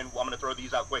pondering mine. I'm going to throw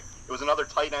these out quick. It was another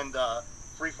tight end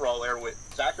free-for-all there with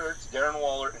Zach Ertz, Darren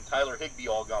Waller, and Tyler Higbee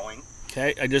all going.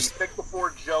 Okay, The pick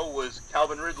before Joe was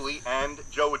Calvin Ridley, and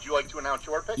Joe, would you like to announce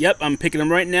your pick? Yep, I'm picking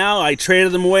him right now. I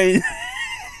traded him away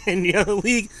in the other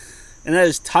league, and that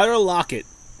is Tyler Lockett.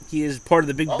 He is part of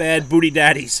the big bad booty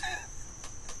daddies.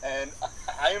 And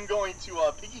I am going to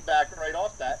piggyback right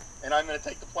off that, and I'm going to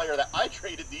take the player that I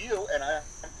traded to you, and I'm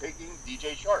taking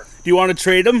DJ Shark. Do you want to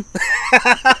trade him?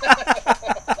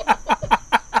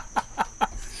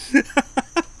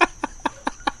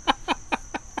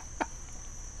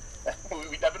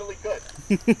 We definitely could.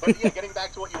 But yeah, getting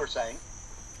back to what you were saying.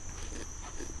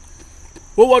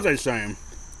 What was I saying?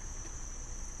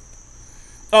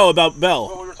 Oh, about Bell.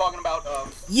 Well, we were talking about.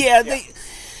 They.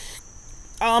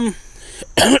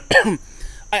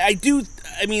 I do.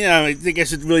 I mean, I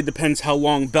guess it really depends how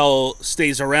long Bell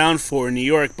stays around for in New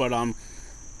York, but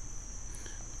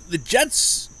the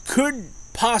Jets could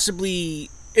possibly,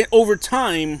 over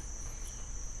time,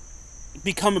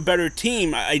 become a better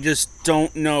team. I just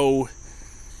don't know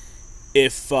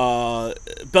if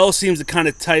Bell seems the kind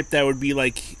of type that would be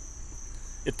like,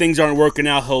 if things aren't working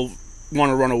out, he'll want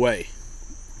to run away.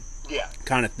 Yeah.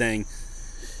 Kind of thing.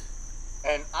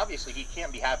 And obviously he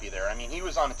can't be happy there. I mean, he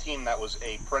was on a team that was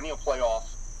a perennial playoff,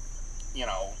 you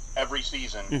know, every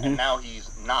season, and now he's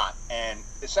not. And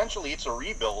essentially it's a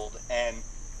rebuild, and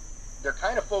they're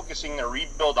kind of focusing their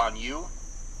rebuild on you.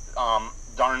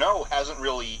 Darno hasn't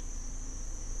really...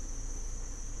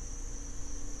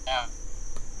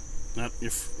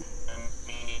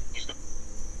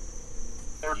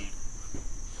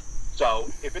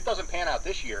 So, if it doesn't pan out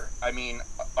this year, I mean,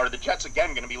 are the Jets again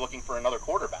going to be looking for another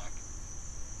quarterback?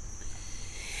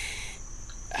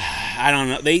 I don't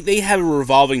know. They have a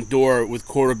revolving door with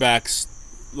quarterbacks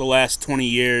the last 20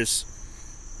 years.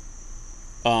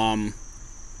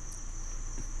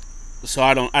 So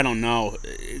I don't know.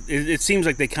 It seems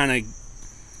like they kind of...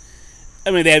 I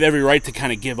mean, they have every right to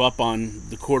kind of give up on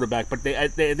the quarterback, but I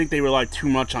think they rely too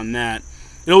much on that.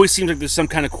 It always seems like there's some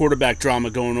kind of quarterback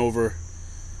drama going over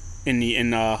in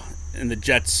the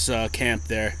Jets camp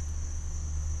there.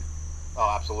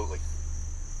 Oh, absolutely.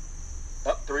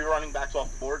 3 running backs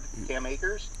off the board: Cam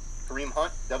Akers, Kareem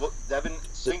Hunt, Devin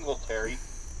Singletary,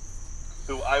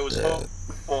 who I was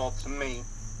hopeful to me,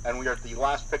 and we are at the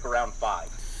last pick around 5.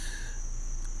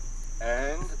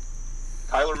 And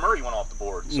Kyler Murray went off the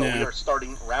board, so we are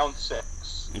starting round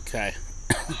 6. Okay.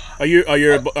 You're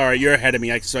ahead of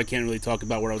me, so I can't really talk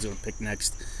about what I was going to pick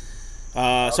next. So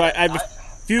I have a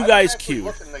few guys queued.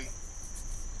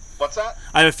 What's that?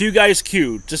 I have a few guys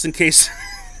queued just in case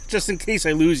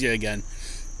I lose you again.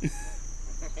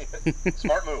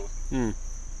 Smart move.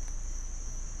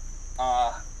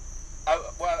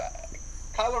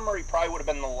 Kyler Murray probably would have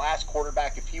been the last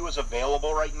quarterback, if he was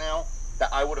available right now, that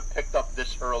I would have picked up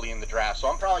this early in the draft. So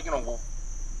I'm probably going to wait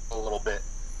a little bit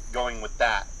going with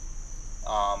that.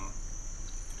 I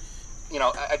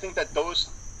think that those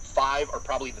 5 are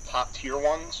probably the top tier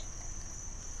ones.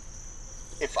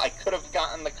 If I could have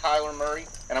gotten the Kyler Murray,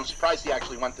 and I'm surprised he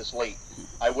actually went this late,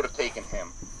 I would have taken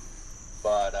him.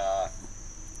 But,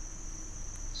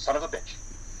 son of a bitch.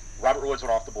 Robert Woods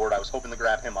went off the board. I was hoping to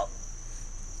grab him up.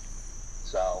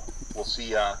 So, we'll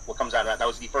see what comes out of that. That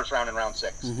was the first round in round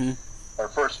 6. Mm-hmm. Or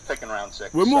first pick in round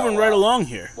 6. We're moving right along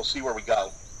here. We'll see where we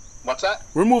go. What's that?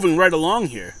 We're moving right along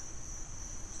here.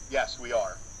 Yes, we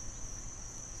are.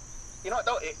 You know what,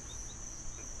 though?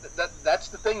 That's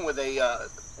the thing with a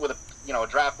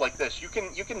draft like this. You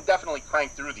can definitely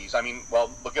crank through these. I mean, well,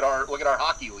 look at our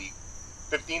hockey league.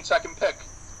 15-second pick.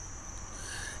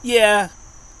 Yeah.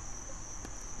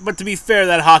 But to be fair,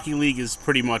 that hockey league is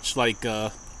pretty much like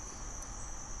a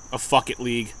fuck it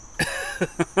league.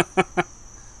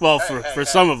 Well, for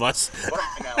some of us. What am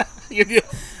I now?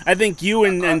 I think you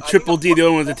and Triple D are the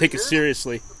only ones that take it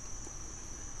seriously.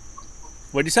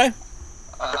 What'd you say?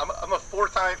 I'm a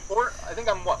four. I think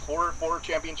I'm four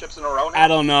championships in a row now? I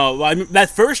don't know. I mean, that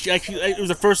first, actually, it was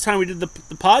the first time we did the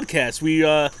podcast. Me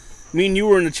and you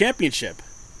were in the championship.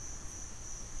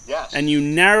 Yes. And you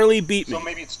narrowly beat me. So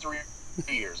maybe it's 3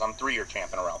 years. I'm 3-year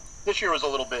champ in a row. This year was a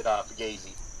little bit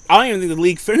fugazi. I don't even think the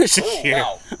league finished this year.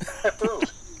 Wow.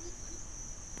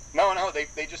 No,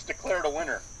 they just declared a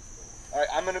winner. All right,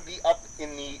 I'm going to be up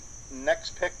in the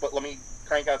next pick, but let me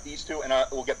crank out these 2, and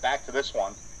we'll get back to this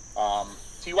one.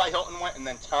 T.Y. Hilton went, and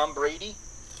then Tom Brady,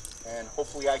 and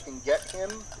hopefully I can get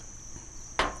him.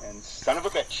 And son of a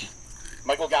bitch,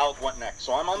 Michael Gallup went next.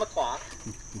 So I'm on the clock.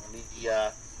 Let me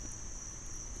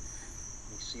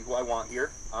see who I want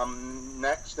here. I'm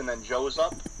next, and then Joe's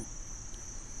up.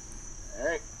 All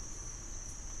right.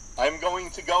 I'm going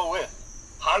to go with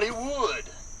Hollywood.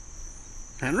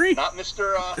 Henry? Not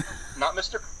Mr.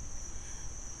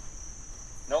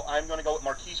 No, I'm going to go with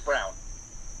Marquise Brown.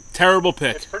 Terrible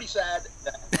pick. It's pretty sad.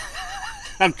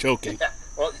 I'm joking. Yeah.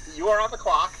 Well, you are on the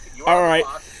clock. All right.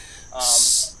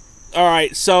 All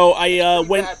right. So I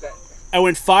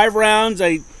went 5 rounds.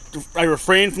 I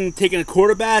refrained from taking a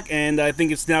quarterback, and I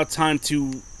think it's now time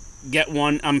to get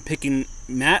one. I'm picking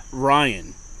Matt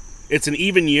Ryan. It's an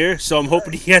even year, so I'm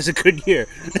hoping he has a good year.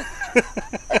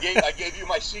 I gave you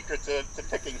my secret to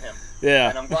picking him. Yeah.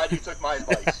 And I'm glad you took my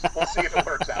advice. We'll see if it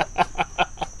works out.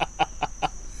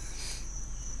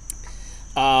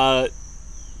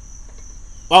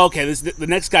 Okay, the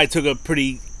next guy took a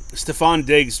pretty... Stephon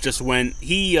Diggs just went...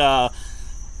 I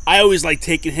always like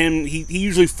taking him. He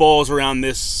usually falls around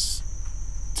this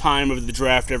time of the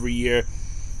draft every year.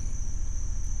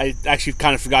 I actually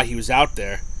kind of forgot he was out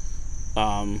there.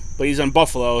 But he's on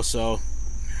Buffalo, so...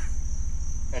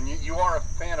 And you are a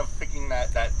fan of picking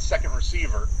that second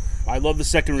receiver. I love the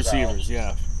second receivers,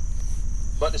 yeah.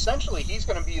 But essentially, he's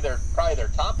going to be probably their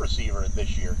top receiver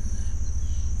this year.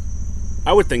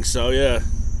 I would think so, yeah.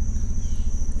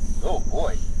 Oh,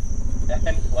 boy.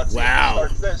 And let's see who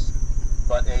starts this.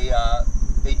 But a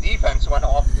defense went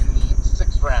off in the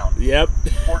 6th round. Yep.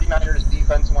 49ers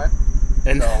defense went.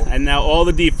 And now all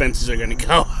the defenses are going to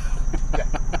go. Yeah.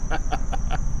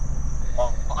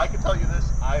 Well, I can tell you this.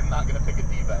 I'm not going to pick a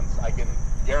defense. I can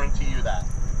guarantee you that.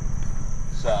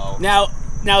 So Now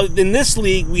in this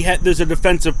league, there's a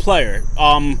defensive player.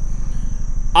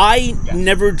 I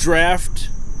never draft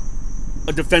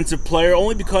a defensive player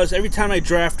only because every time I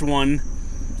draft one,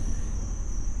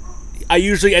 I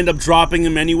usually end up dropping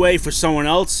him anyway for someone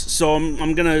else. So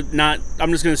I'm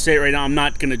just gonna say it right now. I'm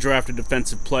not gonna draft a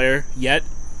defensive player yet.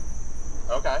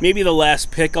 Okay. Maybe the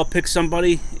last pick I'll pick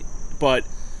somebody, but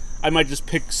I might just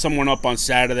pick someone up on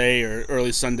Saturday or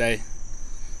early Sunday.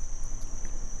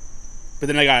 But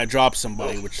then I gotta drop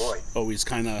somebody, which always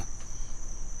kind of.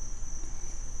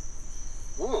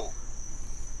 Ooh.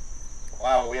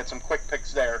 Wow, we had some quick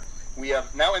picks there. We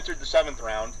have now entered the 7th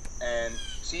round, and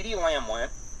CeeDee Lamb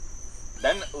went.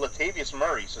 Then Latavius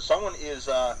Murray. So someone is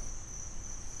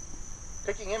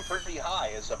picking him pretty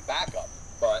high as a backup.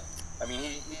 But, I mean,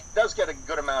 he does get a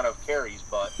good amount of carries,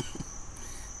 but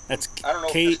I don't know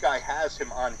if this guy has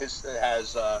him on his...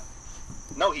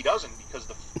 no, he doesn't, because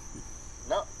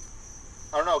No.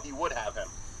 I don't know, he would have him.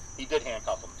 He did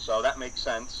handcuff him, so that makes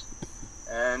sense.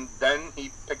 And then he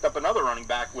picked up another running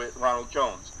back with Ronald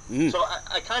Jones. So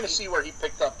I kind of see where he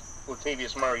picked up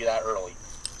Latavius Murray that early.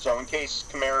 So in case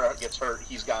Kamara gets hurt,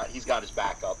 he's got his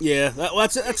backup. Yeah,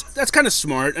 that's kind of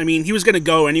smart. I mean, he was going to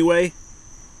go anyway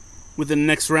within the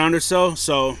next round or so.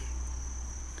 So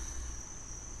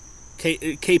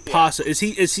K Pasa. Is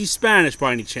he Spanish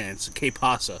by any chance? K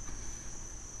Pasa.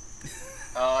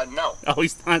 No. Oh,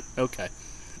 he's not. Okay.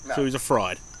 No. So he's a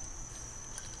fraud.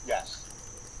 Yes.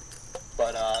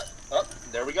 But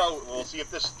there we go. We'll see if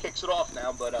this kicks it off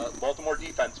now. But Baltimore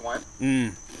defense went.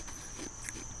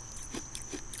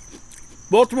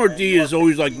 Baltimore D is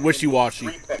always like wishy-washy.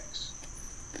 3 picks.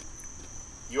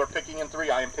 You are picking in 3.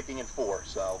 I am picking in 4.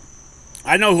 So.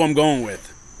 I know who I'm going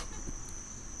with.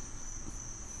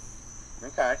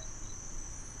 Okay.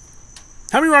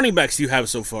 How many running backs do you have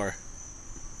so far?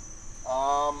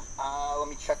 Let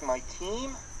me check my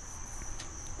team.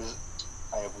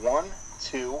 I have 1,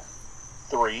 2,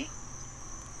 3,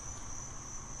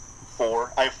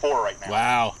 4. I have 4 right now.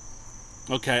 Wow.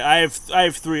 Okay, I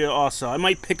have 3 also. I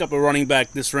might pick up a running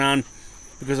back this round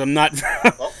because I'm not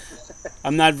Well,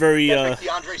 I'm not very pick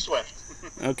DeAndre Swift.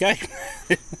 Okay.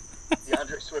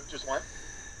 DeAndre Swift just went.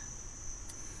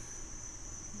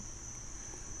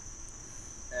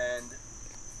 And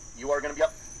you are going to be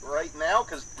up right now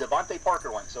because Devontae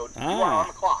Parker went. So you are on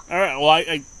the clock. All right. Well,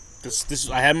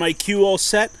 I have my cue all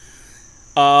set.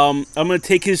 I'm going to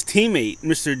take his teammate,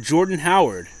 Mr. Jordan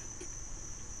Howard.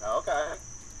 Okay.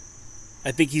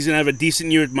 I think he's going to have a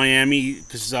decent year at Miami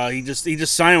because he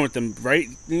just signed with them, right?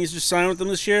 He's just signed with them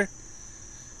this year?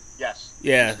 Yes.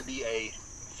 Yeah. He used to be a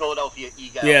Philadelphia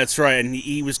Eagle. Yeah, that's right. And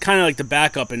he was kind of like the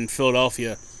backup in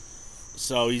Philadelphia.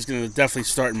 So he's going to definitely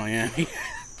start in Miami.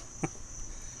 All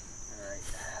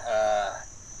right.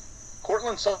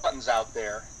 Cortland Sutton's out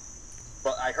there.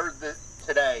 But I heard that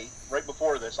today, right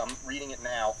before this, I'm reading it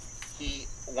now, he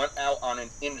went out on an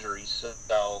injury. So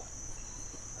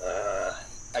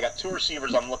I got 2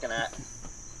 receivers I'm looking at.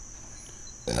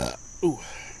 Ooh.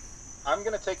 I'm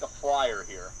going to take a flyer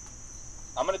here.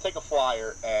 I'm going to take a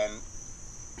flyer, and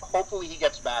hopefully he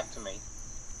gets back to me.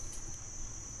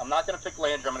 I'm not going to pick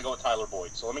Landry. I'm going to go with Tyler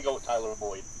Boyd. So let me go with Tyler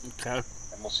Boyd. Okay.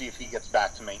 And we'll see if he gets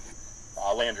back to me.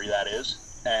 Landry, that is.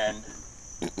 And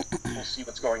we'll see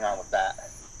what's going on with that.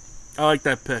 I like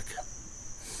that pick.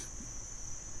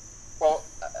 Well,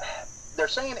 they're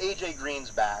saying A.J.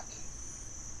 Green's back.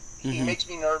 He makes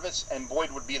me nervous, and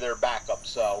Boyd would be their backup.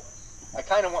 So I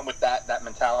kind of went with that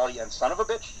mentality. And son of a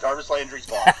bitch, Jarvis Landry's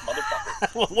gone.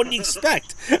 Motherfucker. Well, what did you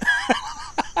expect?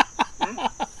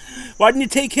 Why didn't you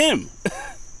take him?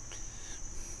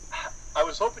 I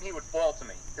was hoping he would fall to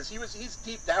me because he's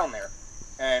deep down there,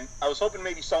 and I was hoping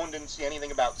maybe someone didn't see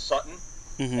anything about Sutton,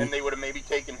 and they would have maybe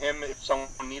taken him if someone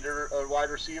needed a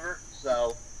wide receiver.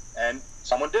 So, and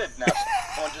someone did. Now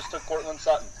someone just took Cortland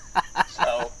Sutton.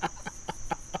 So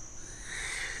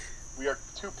we are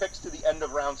 2 picks to the end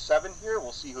of round 7 here.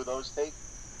 We'll see who those take.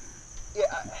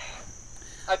 Yeah,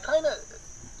 I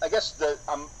guess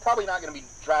I'm probably not going to be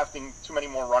drafting too many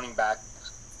more running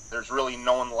backs. There's really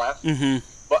no one left.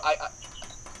 But I,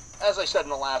 as I said in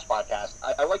the last podcast,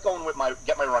 I like going with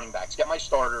get my running backs, get my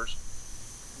starters.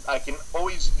 I can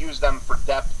always use them for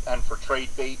depth and for trade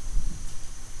bait.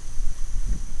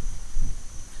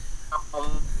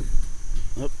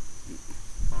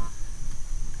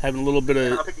 Having a little bit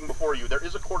of. I'm picking before you. There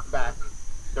is a quarterback.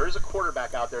 There is a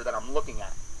quarterback out there that I'm looking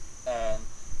at, and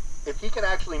if he can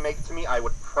actually make it to me, I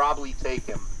would probably take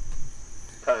him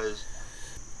because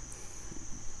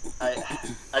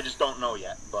I just don't know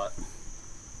yet, but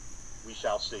we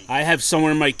shall see. I have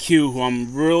someone in my queue who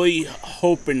I'm really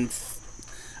hoping.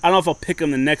 I don't know if I'll pick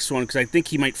him the next one because I think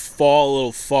he might fall a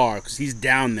little far because he's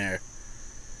down there.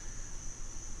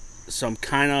 So I'm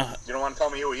kind of. You don't want to tell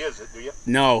me who he is, do you?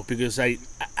 No, because I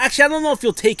don't know if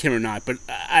you'll take him or not, but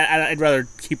I'd rather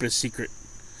keep it a secret.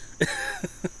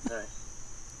 Right.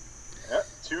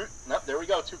 Yep, there we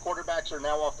go. 2 quarterbacks are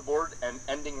now off the board, and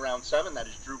ending round 7, that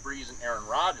is Drew Brees and Aaron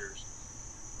Rodgers.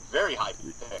 Very high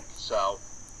pick. So,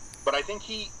 but I think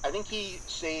he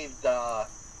saved Dak.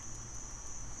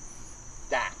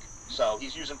 So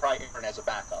he's using probably Aaron as a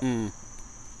backup.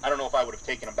 I don't know if I would have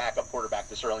taken a backup quarterback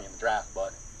this early in the draft,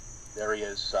 but there he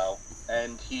is. So,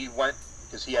 and he went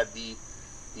because he had the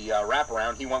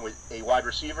wraparound. He went with a wide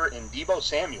receiver in Deebo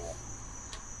Samuel.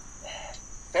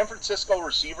 San Francisco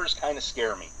receivers kind of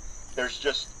scare me. There's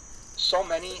just so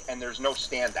many, and there's no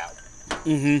standout.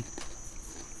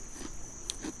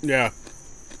 Yeah.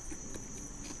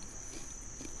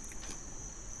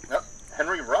 Yep.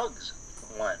 Henry Ruggs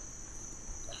went.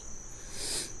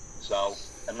 So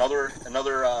another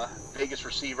Vegas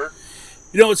receiver.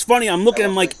 You know, it's funny. I'm looking.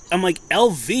 I'm like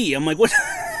LV. I'm like, what?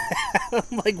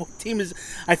 I'm like, what team is?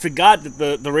 I forgot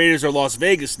that the Raiders are Las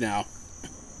Vegas now.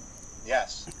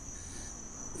 Yes.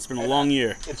 It's been a long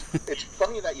year. It's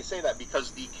funny that you say that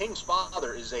because the King's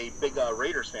father is a big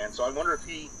Raiders fan. So I wonder if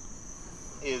he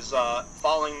is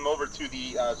following him over to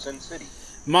the Sin City.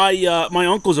 My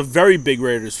uncle's a very big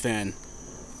Raiders fan,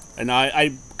 and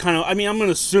I kind of, I mean, I'm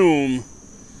gonna assume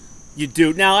you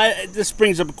do. Now, this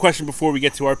brings up a question before we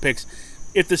get to our picks.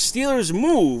 If the Steelers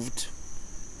moved,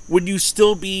 would you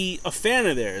still be a fan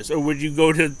of theirs, or would you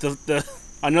go to the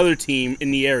another team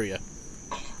in the area?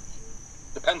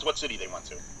 Depends what city they went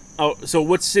to. Oh, so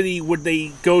what city would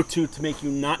they go to make you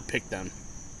not pick them?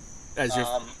 As your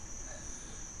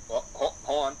Well,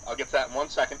 hold on. I'll get to that in 1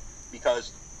 second,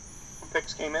 because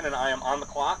picks came in and I am on the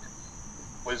clock.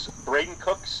 Was Braden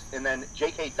Cooks, and then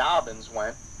J.K. Dobbins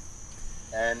went.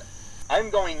 And I'm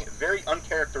going very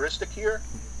uncharacteristic here,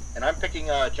 and I'm picking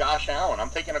Josh Allen. I'm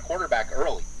taking a quarterback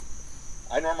early.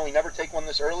 I normally never take one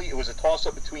this early. It was a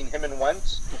toss-up between him and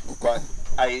Wentz, but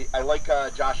I like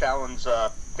Josh Allen's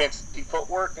fancy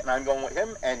footwork, and I'm going with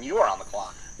him, and you are on the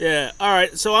clock. Yeah, all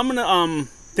right. So I'm going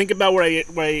to think about what I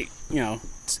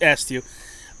asked you.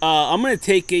 I'm going to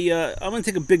take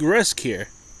a big risk here.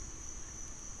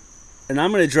 And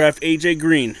I'm going to draft AJ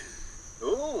Green.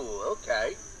 Ooh,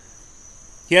 okay.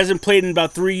 He hasn't played in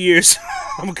about 3 years.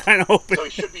 I'm kind of hoping. So he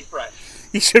should be fresh.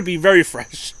 He should be very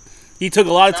fresh. He took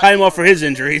a lot of time off for his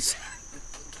injuries.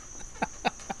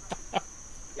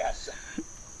 Yes.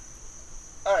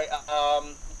 All right.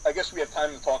 I guess we have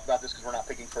time to talk about this because we're not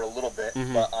picking for a little bit.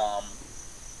 Mm-hmm. But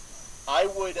I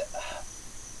would,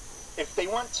 if they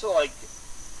went to like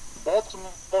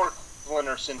Baltimore, Cleveland,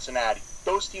 or Cincinnati,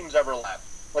 those teams ever left.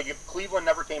 Like if Cleveland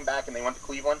never came back and they went to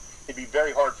Cleveland, it'd be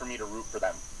very hard for me to root for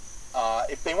them.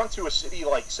 If they went to a city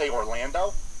like, say,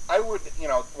 Orlando, I would,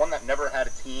 one that never had a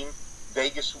team.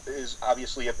 Vegas is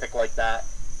obviously a pick like that.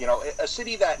 A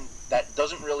city that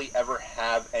doesn't really ever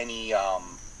have any, I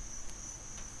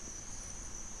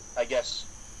guess,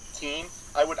 team.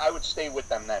 I would stay with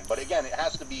them then. But again, it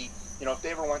has to be, if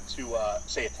they ever went to,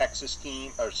 say, a Texas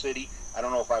team or city, I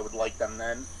don't know if I would like them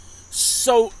then.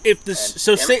 So if this,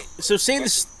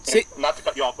 not to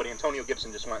cut you off, but Antonio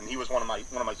Gibson just went, and he was one of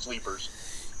my sleepers.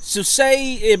 So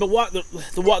but what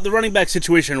the running back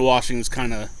situation in Washington is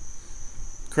kind of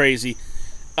crazy.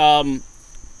 So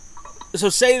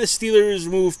say the Steelers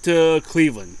moved to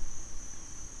Cleveland.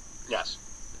 Yes.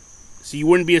 So you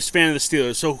wouldn't be a fan of the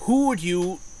Steelers. So who would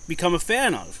you become a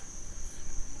fan of?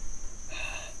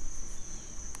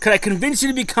 Could I convince you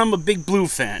to become a big Blue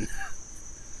fan?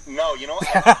 No, honestly,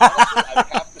 I would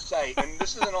have to say, and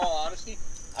this is in all honesty,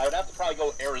 I would have to probably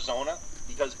go Arizona,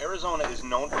 because Arizona is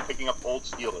known for picking up old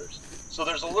Steelers. So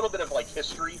there's a little bit of like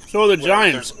history. So are the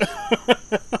Giants.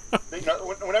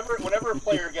 Whenever a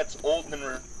player gets old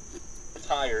and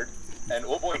retired, and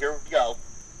oh boy, here we go.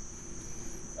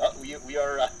 We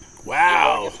are.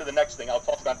 Wow. We're going to get to the next thing. I'll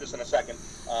talk about this in a second.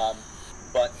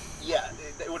 But yeah,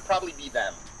 it would probably be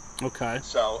them. Okay.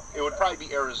 So it would probably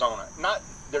be Arizona.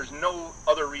 There's no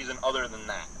other reason other than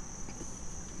that.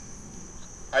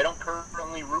 I don't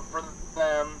currently root for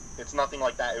them. It's nothing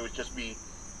like that. It would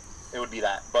be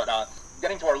that. But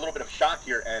getting to our little bit of shock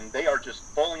here, and they are just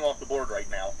falling off the board right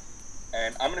now.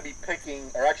 And I'm going to be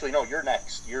picking, or actually, no, you're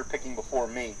next. You're picking before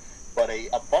me. But a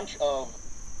bunch of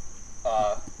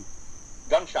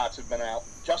gunshots have been out.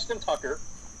 Justin Tucker,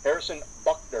 Harrison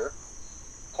Buckner,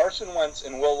 Carson Wentz,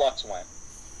 and Will Lutz went.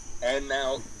 And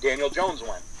now Daniel Jones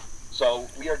went. So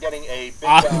we are getting a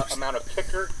big amount of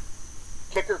kicker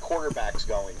quarterbacks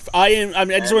going. I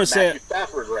just want to say,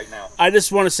 Stafford right now. I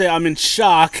just want to say I'm in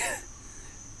shock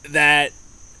that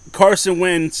Carson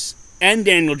Wentz and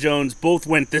Daniel Jones both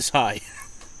went this high.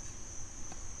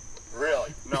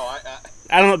 Really? No,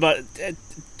 I don't know about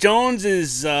Jones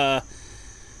is.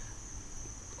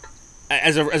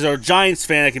 As a Giants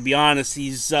fan, I can be honest.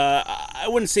 He's I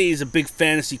wouldn't say he's a big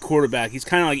fantasy quarterback. He's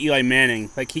kind of like Eli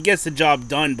Manning. Like he gets the job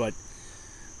done, but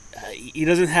he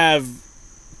doesn't have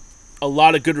a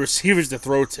lot of good receivers to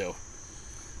throw to.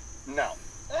 No,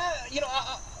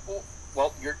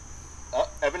 well, you're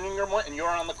Evan Ingram, and you're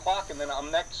on the clock, and then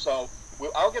I'm next. So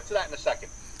I'll get to that in a second.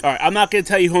 All right, I'm not going to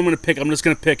tell you who I'm going to pick. I'm just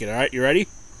going to pick it. All right, you ready?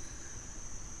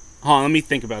 Hold on, let me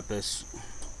think about this.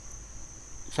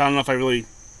 So I don't know if I really.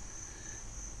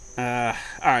 All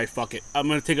right, fuck it.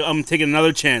 I'm taking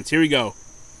another chance. Here we go.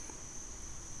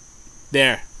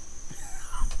 There.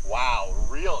 Wow,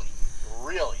 really?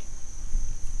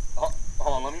 Hold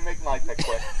on, let me make my pick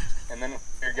quick, and then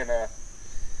you're gonna.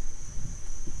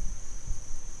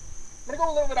 I'm gonna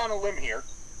go a little bit on a limb here.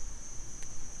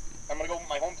 I'm gonna go with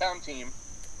my hometown team,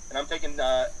 and I'm taking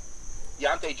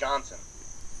Deontay Johnson.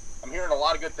 I'm hearing a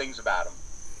lot of good things about him,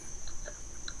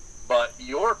 but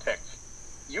your pick.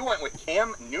 You went with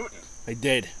Cam Newton. I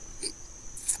did.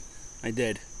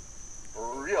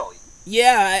 Really?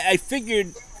 Yeah, I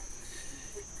figured.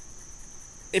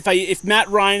 if Matt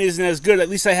Ryan isn't as good, at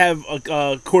least I have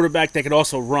a quarterback that could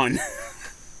also run,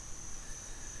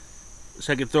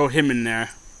 so I could throw him in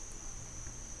there.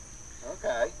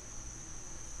 Okay.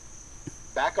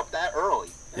 Back up that early.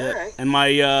 Yeah. All right. And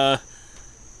my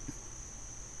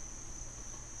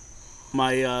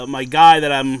guy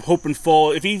that I'm hoping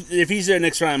for, if he's there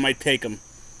next round, I might take him.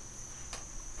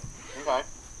 Okay.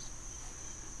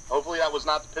 Hopefully that was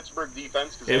not the Pittsburgh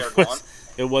defense because they are gone.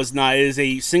 It was not. It is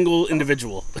a single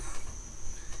individual.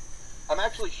 I'm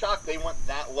actually shocked they went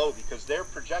that low because they're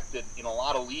projected in a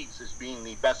lot of leagues as being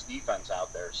the best defense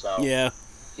out there. So yeah.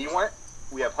 He went.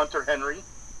 We have Hunter Henry.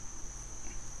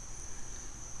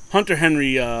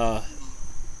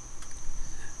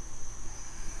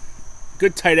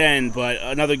 Good tight end, but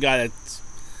another guy that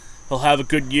he'll have a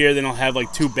good year, then he'll have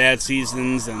like 2 bad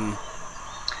seasons. And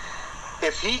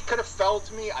if he could have fell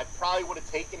to me, I probably would have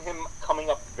taken him coming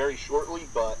up very shortly,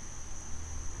 but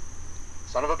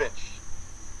son of a bitch.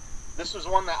 This was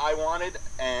one that I wanted,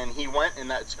 and he went, and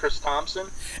that's Chris Thompson.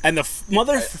 And the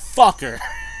motherfucker.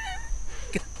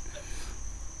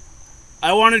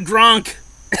 I wanted Gronk.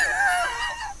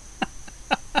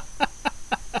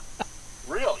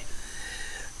 Really?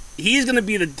 He's gonna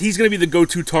be the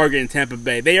go-to target in Tampa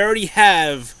Bay. They already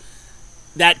have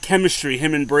that chemistry,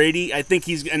 him and Brady. I think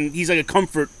he's like a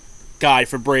comfort guy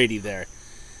for Brady there.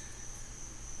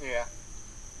 Yeah.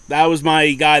 That was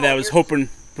my guy that I was hoping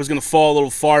was going to fall a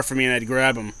little far for me, and I'd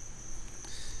grab him.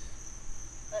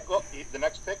 Well, the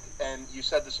next pick, and you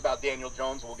said this about Daniel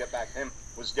Jones, we'll get back to him,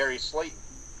 was Darius Slayton.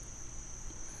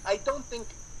 I don't think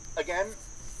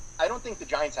the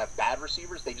Giants have bad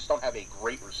receivers. They just don't have a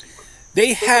great receiver.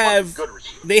 They have good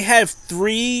receivers. They have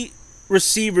 3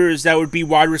 receivers that would be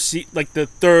like the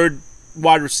third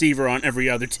wide receiver on every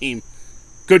other team.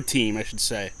 Good team, I should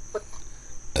say.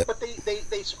 But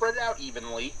they spread it out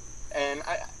evenly, and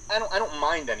I don't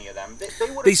mind any of them.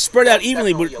 They spread out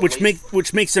evenly, which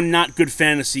makes them not good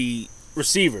fantasy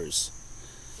receivers.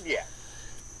 Yeah.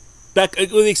 With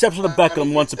the exception of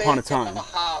Beckham, once upon a time.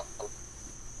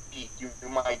 You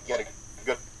might get a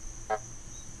good.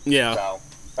 Yeah. So,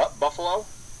 Buffalo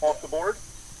off the board,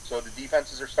 so the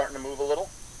defenses are starting to move a little.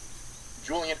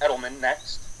 Julian Edelman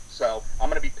next, so I'm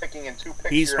going to be picking in 2 picks.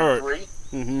 He's here hurt. And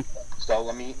 3. Mm-hmm. So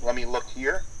let me look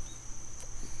here.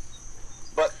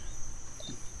 But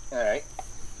all right,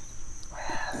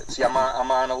 let's see. I'm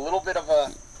on a little bit of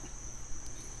a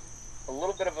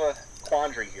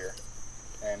quandary here,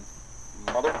 and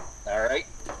mother. All right,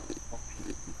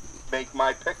 make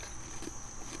my pick,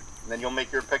 and then you'll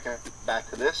make your pick and back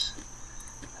to this.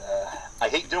 I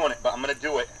hate doing it, but I'm going to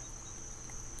do it.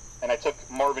 And I took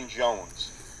Marvin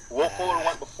Jones. Will Fuller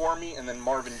went before me, and then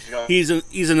Marvin Jones.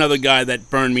 He's another guy that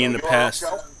burned me in the past.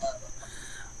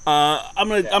 I'm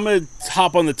gonna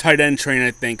hop on the tight end train,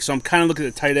 I think. So I'm kind of looking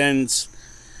at the tight ends.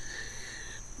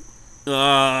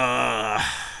 I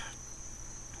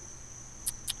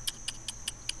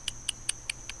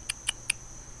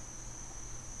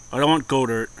don't want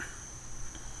Goddard.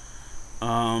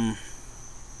 All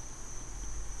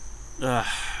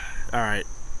right.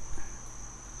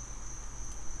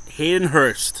 Hayden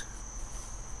Hurst.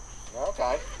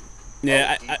 Okay.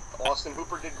 Yeah, Austin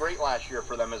Hooper did great last year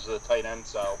for them as a tight end,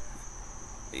 so.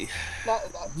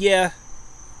 Yeah.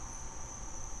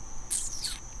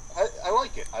 I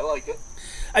like it.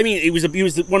 I mean, he was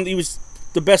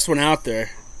the best one out there,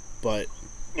 but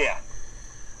yeah.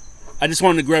 I just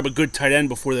wanted to grab a good tight end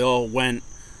before they all went.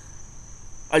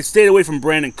 I stayed away from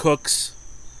Brandon Cooks,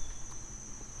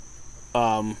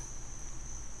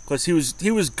 because he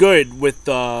was good with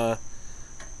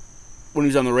when he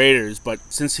was on the Raiders, but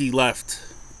since he left.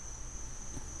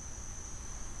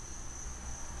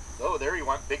 Oh, there he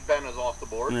went. Big Ben is off the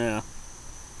board. Yeah.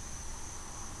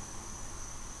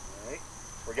 All right.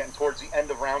 We're getting towards the end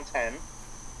of round 10.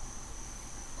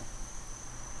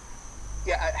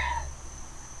 Yeah,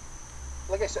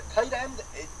 like I said, tight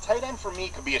end for me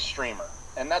could be a streamer,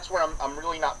 and that's where I'm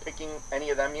really not picking any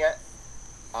of them yet.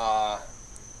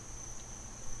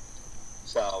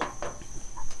 So,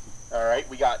 all right,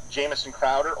 we got Jamison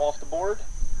Crowder off the board.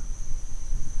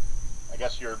 I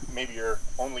guess you're maybe your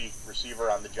only receiver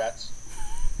on the Jets.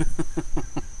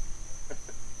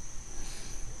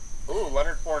 Ooh,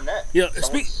 Leonard Fournette. Yeah,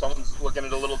 someone's looking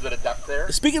at a little bit of depth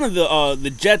there. Speaking of the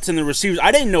Jets and the receivers,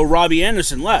 I didn't know Robbie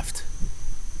Anderson left.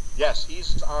 Yes,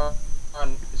 he's on.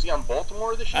 Is he on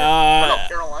Baltimore this year? No,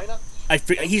 Carolina.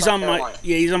 He's on Carolina.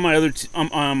 He's on my other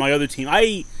on my other team.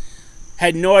 I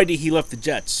had no idea he left the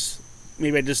Jets.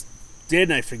 Maybe I just did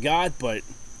and I forgot, but.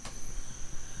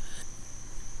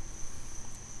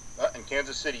 And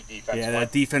Kansas City defense. Yeah,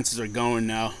 that defenses are going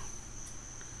now.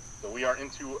 So we are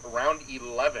into round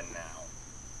 11 now.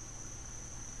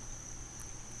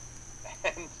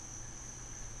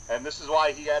 And this is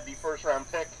why he had the first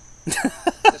round pick. He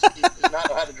does not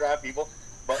know how to draft people.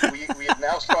 But we have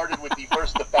now started with the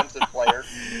first defensive player,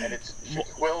 and it's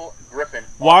Shaquill Griffin.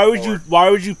 Why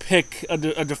would you pick a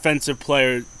defensive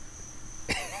player?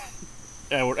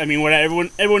 I mean,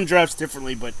 everyone drafts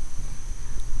differently, but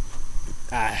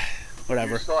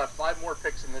whatever. You still have 5 more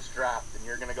picks in this draft, and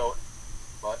you're gonna go.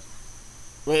 But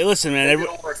listen, man.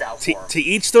 It'll work out for him. To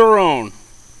each their own.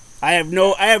 I have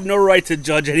no right to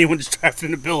judge anyone's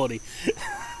drafting ability.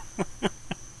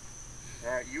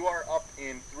 You are up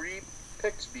in 3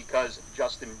 picks because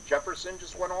Justin Jefferson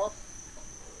just went off.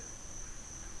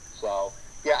 So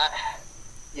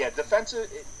defensive.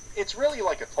 It's really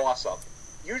like a toss-up.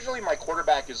 Usually my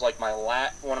quarterback is like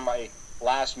one of my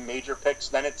last major picks.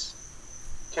 Then it's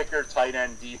kicker, tight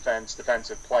end, defense,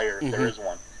 defensive player. If there is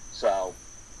one. So,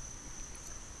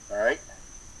 all right.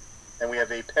 And we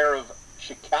have a pair of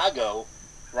Chicago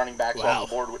running backs on the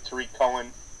board with Tariq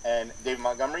Cohen and David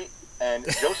Montgomery. And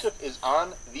Joseph is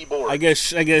on the board. I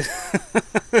guess. All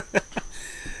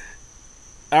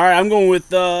right, I'm going with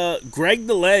Greg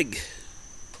the Leg.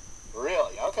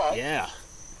 Really? Okay. Yeah.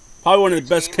 Probably one of the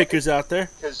best kickers out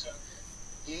there. Because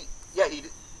he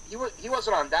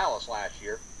wasn't on Dallas last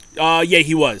year. Yeah,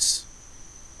 he was.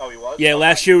 Oh, he was? Yeah,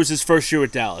 last year was his first year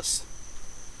with Dallas.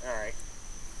 All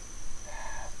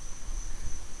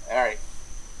right.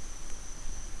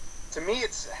 To me,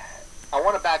 I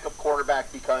want a backup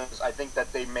quarterback because I think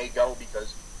that they may go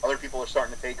because other people are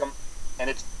starting to take them. And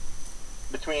it's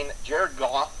between Jared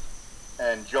Goff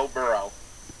and Joe Burrow.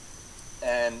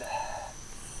 And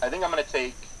I think I'm going to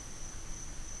take...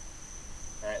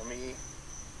 All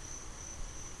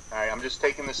right, I'm just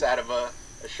taking this out of a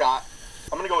shot.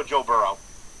 I'm going to go with Joe Burrow.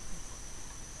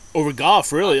 Over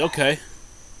Goff, really? Okay.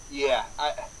 Yeah.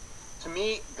 To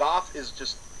me, Goff is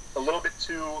just a little bit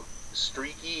too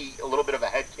streaky, a little bit of a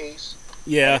head case.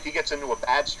 Yeah. And if he gets into a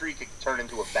bad streak, it can turn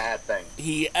into a bad thing.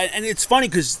 And it's funny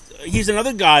because he's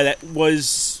another guy that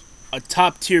was a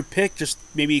top-tier pick just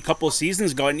maybe a couple of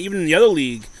seasons ago, and even in the other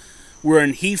league,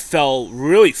 wherein he fell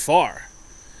really far.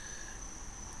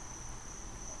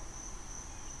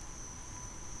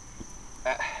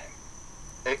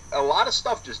 A lot of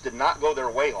stuff just did not go their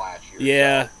way last year.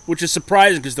 Yeah, which is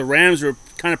surprising because the Rams were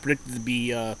kind of predicted to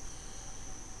be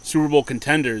Super Bowl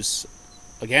contenders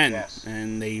again. Yes.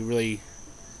 And they really...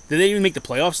 Did they even make the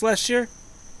playoffs last year?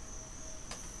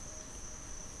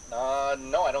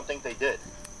 No, I don't think they did.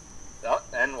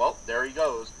 And, well, there he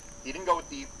goes. He didn't go with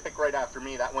the pick right after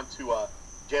me. That went to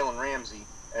Jalen Ramsey.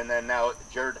 And then now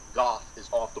Jared Goff is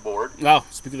off the board. Oh,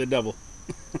 speak of the devil.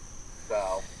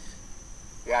 So,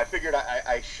 yeah, I figured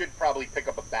I should probably pick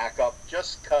up a backup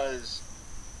just because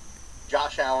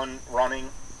Josh Allen running.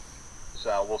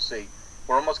 So, we'll see.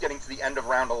 We're almost getting to the end of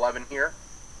round 11 here.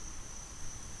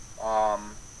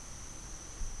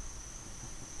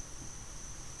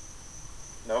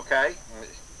 Okay.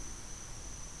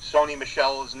 Sony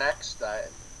Michel is next. That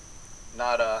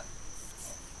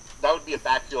would be a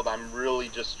backfield I'm really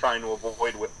just trying to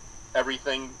avoid with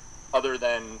everything other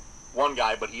than one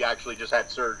guy, but he actually just had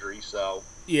surgery, so...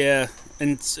 Yeah,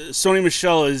 and Sony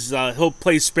Michel is, he'll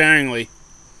play sparingly.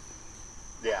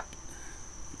 Yeah.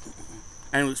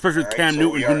 And especially with Cam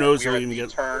Newton, who knows how he's going to get...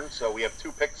 Turn, so we have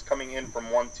 2 picks coming in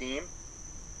from one team.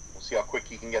 We'll see how quick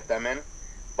he can get them in.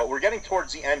 But we're getting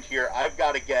towards the end here. I've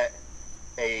got to get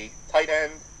a tight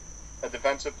end, a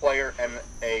defensive player, and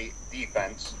a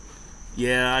defense.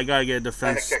 Yeah, I got to get a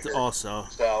defense also.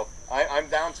 So I'm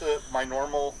down to my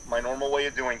normal way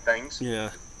of doing things.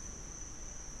 Yeah.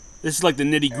 This is like the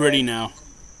nitty-gritty now.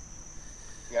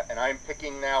 Yeah, and I'm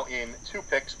picking now in 2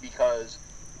 picks because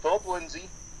Philip Lindsay,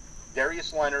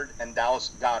 Darius Leonard, and Dallas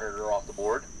Goedert are off the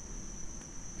board.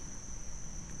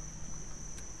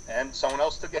 And someone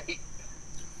else took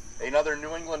another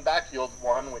New England backfield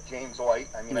one with James White.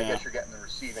 I mean, yeah. I guess you're getting the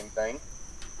receiving thing.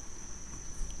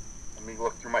 Let me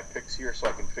look through my picks here so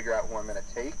I can figure out who I'm going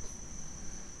to take.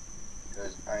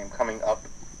 Because I am coming up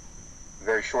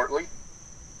very shortly.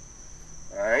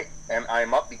 Alright, and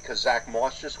I'm up because Zach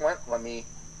Moss just went. Alright,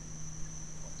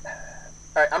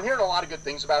 I'm hearing a lot of good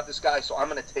things about this guy, so I'm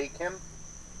going to take him.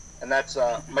 And that's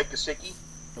Mike Gesicki.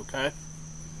 Okay.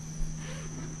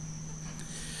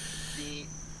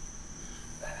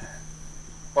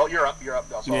 Well, you're up.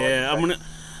 Yeah,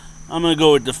 I'm gonna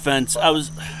go with defense.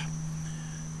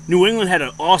 New England had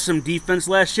an awesome defense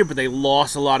last year, but they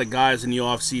lost a lot of guys in the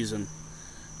offseason.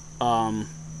 All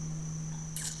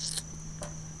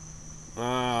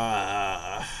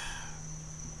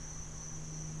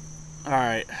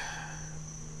right.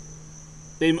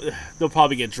 they'll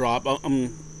probably get dropped. All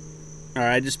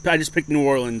right. I just picked New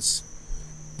Orleans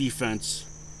defense.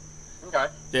 Okay.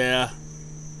 Yeah.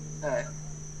 All right.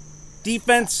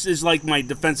 Defense is like my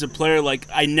defensive player. Like,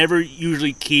 I never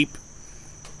usually keep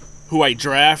who I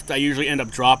draft. I usually end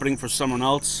up dropping for someone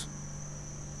else,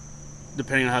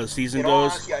 depending on how the season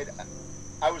goes. Honestly,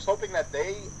 I was hoping that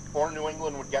they or New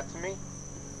England would get to me,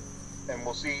 and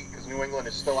we'll see, because New England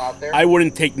is still out there. I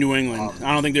wouldn't take New England.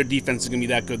 I don't think their defense is going to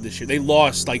be that good this year. They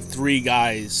lost like 3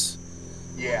 guys.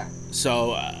 Yeah.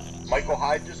 So Michael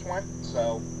Hyde just went,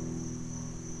 so...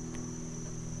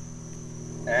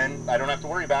 And I don't have to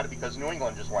worry about it because New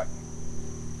England just went.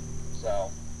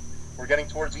 So, we're getting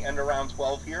towards the end of round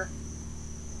 12 here.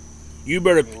 You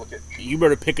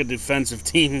better pick a defensive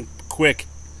team quick.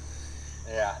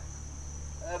 Yeah.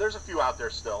 There's a few out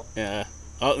there still. Yeah.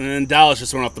 Oh, and then Dallas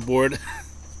just went off the board.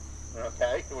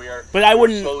 Okay. But I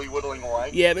wouldn't slowly whittling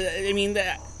away. Yeah, but I mean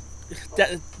that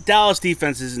Dallas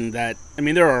defense isn't that. I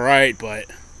mean, they're all right, but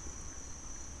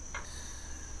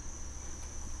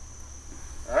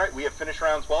all right, we have finished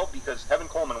round 12 because Tevin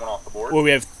Coleman went off the board. Well,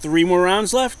 we have 3 more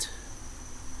rounds left?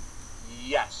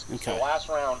 Yes. Okay. So last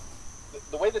round,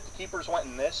 the way that the keepers went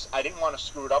in this, I didn't want to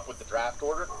screw it up with the draft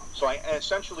order, so I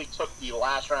essentially took the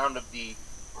last round of the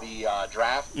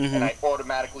draft, and I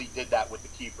automatically did that with the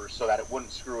keepers so that it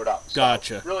wouldn't screw it up. So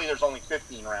gotcha. Really, there's only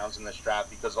 15 rounds in this draft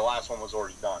because the last one was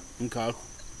already done. Okay.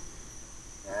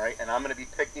 All right, and I'm going to be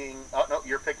picking... Oh, no,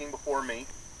 you're picking before me,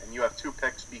 and you have 2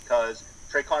 picks because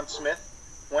Traquan Smith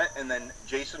went, and then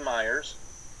Jason Myers.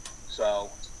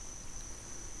 So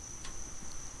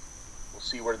we'll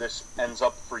see where this ends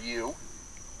up for you.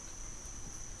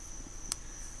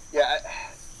 Yeah,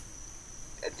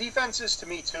 defenses to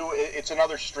me too. It's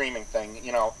another streaming thing.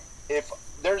 You know, if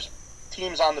there's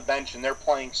teams on the bench and they're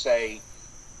playing, say,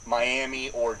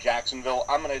 Miami or Jacksonville,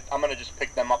 I'm gonna just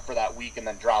pick them up for that week and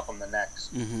then drop them the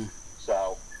next. Mm-hmm.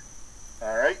 So,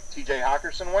 all right, T.J.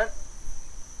 Hawkinson went.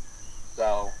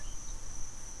 So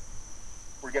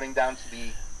we're getting down to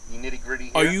the nitty gritty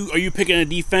here. Are you picking a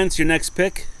defense? Your next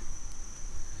pick?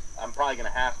 I'm probably gonna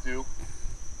have to.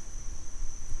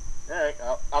 All right,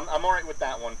 I'm all right with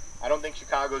that one. I don't think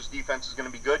Chicago's defense is going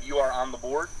to be good. You are on the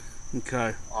board.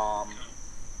 Okay.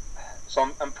 So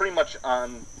I'm pretty much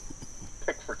on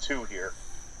pick for 2 here,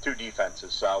 2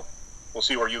 defenses. So we'll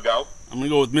see where you go. I'm going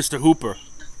to go with Mr. Hooper,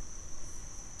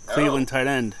 Cleveland tight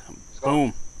end.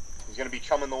 Boom. He's going to be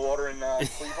chumming the water in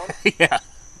Cleveland? Yeah.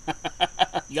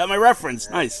 You got my reference.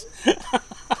 Yeah. Nice.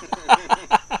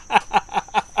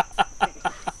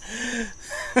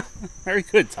 Very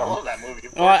good, Tom. I love that movie.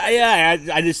 Yeah,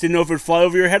 I just didn't know if it would fly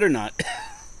over your head or not.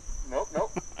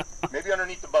 Nope. Maybe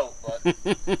underneath the boat, but...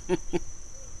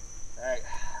 All right.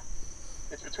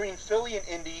 It's between Philly and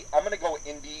Indy. I'm going to go with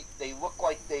Indy. They look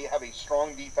like they have a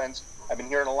strong defense. I've been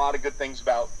hearing a lot of good things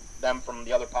about them from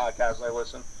the other podcasts I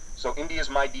listen. So Indy is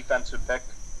my defensive pick.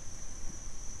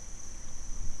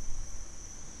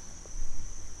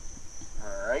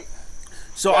 All right.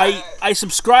 So I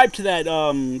subscribe to that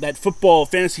that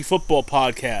fantasy football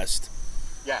podcast.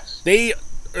 Yes. They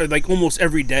are like almost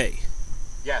every day.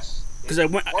 Yes. Because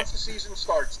once the season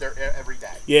starts, they're every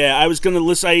day. Yeah, I was gonna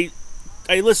listen.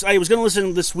 I was gonna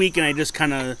listen this week, and I just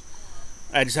had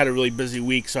a really busy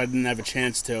week, so I didn't have a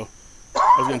chance to.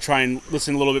 I was gonna try and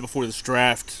listen a little bit before this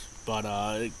draft, but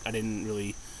I didn't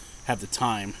really have the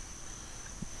time.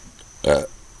 Oh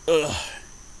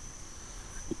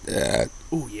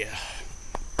yeah.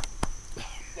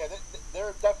 Yeah,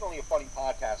 they're definitely a funny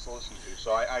podcast to listen to,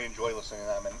 so I enjoy listening to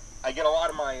them, and I get a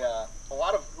lot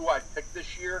of who I picked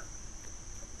this year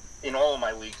in all of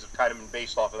my leagues have kind of been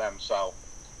based off of them. So,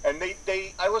 and I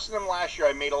listened to them last year.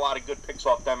 I made a lot of good picks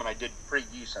off them, and I did pretty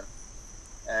decent.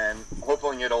 And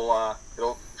hopefully it'll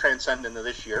transcend into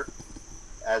this year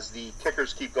as the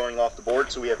kickers keep going off the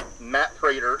board. So we have Matt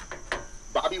Prater,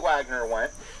 Bobby Wagner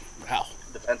went, wow,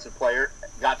 defensive player,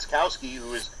 Gostkowski,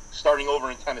 who is starting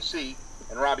over in Tennessee,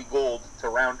 and Robbie Gould to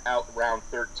round out round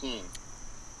 13.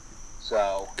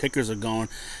 So kickers are going.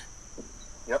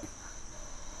 Yep.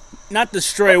 Not to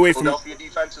stray away from Philadelphia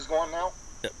defense is going now.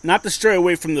 Not to stray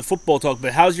away from the football talk,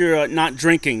 but how's your not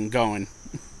drinking going?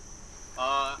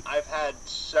 I've had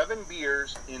 7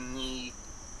 beers in the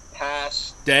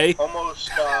past day.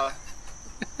 Almost.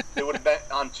 It would have been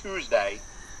on Tuesday.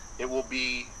 It will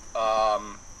be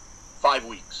 5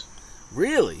 weeks.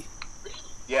 Really?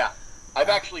 Yeah. I've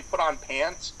actually put on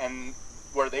pants, and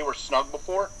where they were snug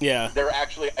before, yeah, I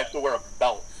have to wear a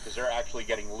belt because they're actually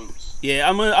getting loose. Yeah,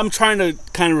 I'm trying to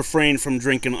kind of refrain from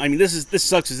drinking. I mean, this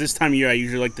sucks. Because this time of year, I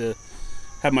usually like to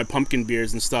have my pumpkin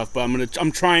beers and stuff, but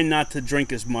I'm trying not to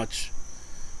drink as much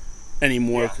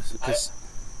anymore.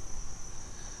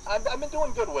 I've been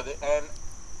doing good with it, and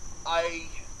I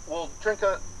will drink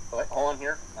a. Wait, hold on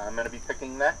here. I'm going to be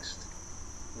picking next,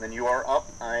 and then you are up.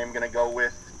 I'm going to go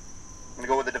with. I'm going to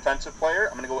go with a defensive player.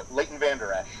 I'm going to go with Leighton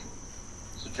Vander Esch.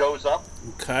 So Joe's up.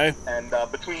 Okay. And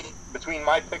between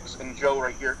my picks and Joe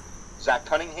right here, Zach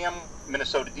Cunningham,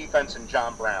 Minnesota defense, and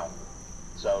John Brown.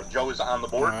 So Joe is on the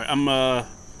board. All right, I'm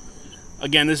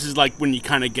again, this is like when you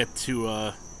kind of get to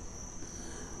all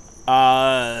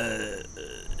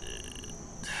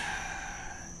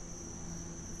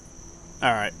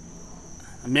right,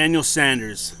 Emmanuel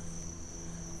Sanders.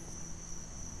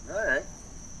 All right.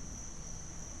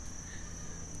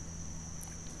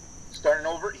 Starting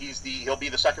over, he'll be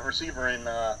the second receiver in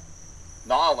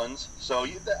Nolans. So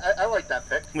I like that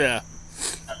pick. Yeah.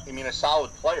 I mean, a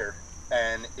solid player,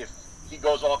 and if he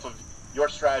goes off of your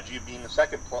strategy of being the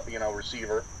second,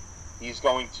 receiver, he's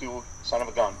going to son of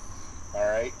a gun. All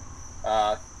right.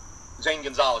 Zane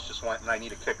Gonzalez just went, and I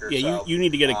need a kicker. Yeah, so, you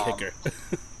need to get a kicker.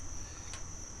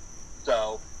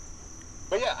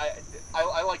 But yeah,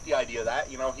 I like the idea of that.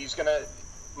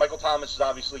 Michael Thomas is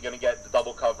obviously going to get the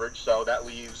double coverage, so that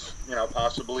leaves,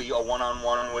 possibly a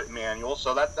one-on-one with Manuel.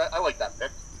 So that I like that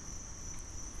pick.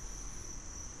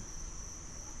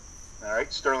 All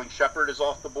right, Sterling Shepard is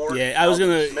off the board. Yeah,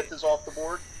 Smith is off the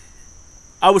board.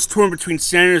 I was torn between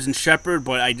Sanders and Shepard,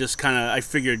 but I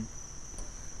figured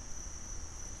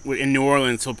in New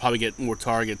Orleans he'll probably get more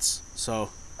targets. So.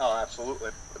 Oh,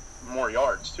 absolutely, more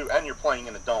yards too, and you're playing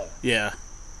in a dome. Yeah.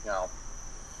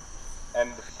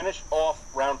 And to finish off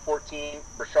round 14,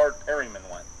 Rashard Perryman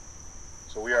went.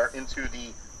 So we are into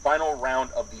the final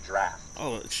round of the draft.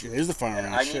 Oh, shit, it is the final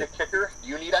round. I need a kicker. Do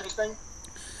you need anything?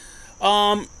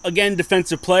 Again,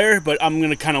 defensive player, but I'm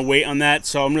gonna kind of wait on that.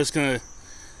 So I'm just gonna.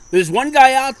 There's one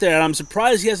guy out there, and I'm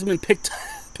surprised he hasn't been picked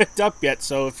up yet.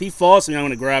 So if he falls to me, I'm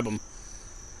gonna grab him.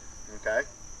 Okay.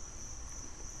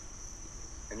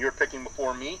 And you're picking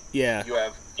before me. Yeah. You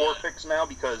have 4 picks now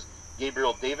because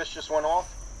Gabriel Davis just went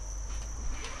off.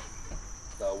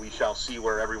 So we shall see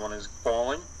where everyone is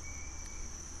falling.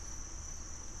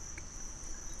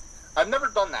 I've never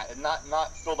done that and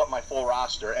not filled up my full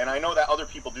roster, and I know that other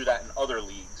people do that in other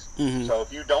leagues. Mm-hmm. So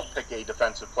if you don't pick a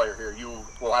defensive player here, you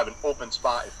will have an open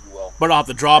spot, if you will. But I'll have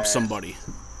to drop somebody.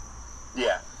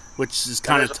 Yeah. Which is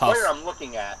kind of tough. There's a player I'm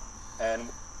looking at, and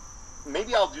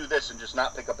maybe I'll do this and just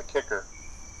not pick up a kicker.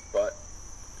 But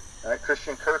all right,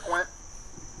 Christian Kirk went.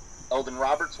 Eldon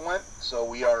Roberts went. So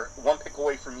we are 1 pick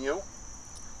away from you.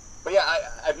 But yeah,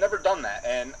 I've never done that,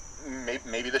 and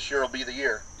maybe this year will be the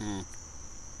year. Mm.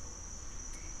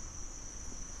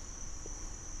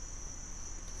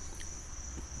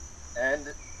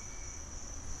 And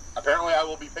apparently I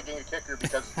will be picking a kicker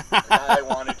because the guy I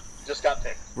wanted just got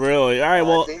picked. Really? All right,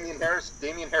 well... Damian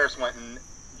Harris went, and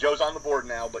Joe's on the board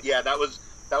now. But yeah, that was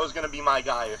going to be my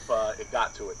guy if it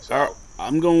got to it. So. Right,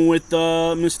 I'm going with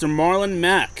Mr. Marlon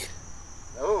Mack.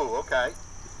 Oh, okay.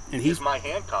 And he's my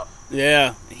handcuff.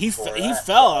 Yeah, he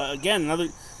fell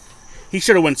again. He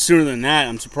should have went sooner than that.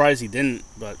 I'm surprised he didn't.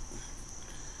 But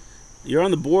you're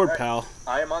on the board, right, pal.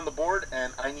 I am on the board,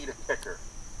 and I need a kicker.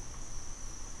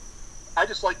 I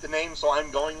just like the name, so I'm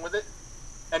going with it.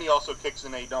 And he also kicks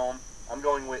in a dome. I'm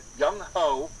going with Young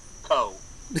Ho Ko.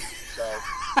 So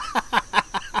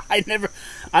I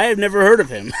have never heard of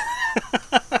him.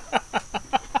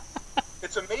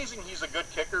 It's amazing he's a good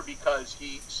kicker because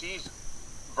he sees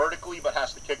vertically but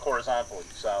has to kick horizontally.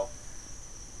 So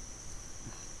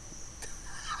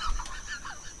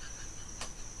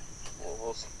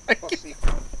we'll see.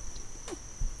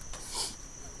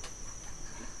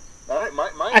 All right,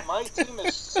 my team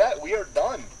is set. We are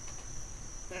done.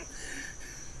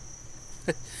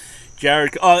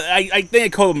 Jared. Oh, I think I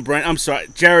called him Brent. I'm sorry.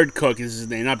 Jared Cook is his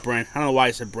name, not Brent. I don't know why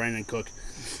I said Brandon Cook.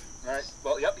 All right.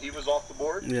 Well, yep, he was off the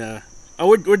board. Yeah. Oh,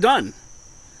 we're done.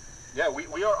 Yeah,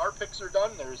 we are. Our picks are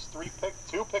done. There's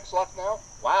 2 picks left now.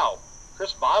 Wow.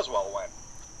 Chris Boswell went.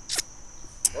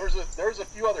 There's a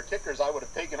few other kickers I would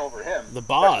have taken over him. The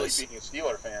Boz. Especially being a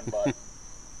Steeler fan, but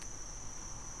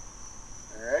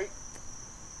all right.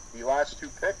 The last 2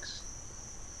 picks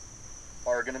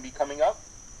are going to be coming up.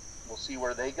 We'll see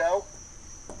where they go.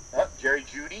 Jerry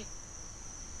Jeudy.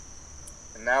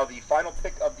 And now the final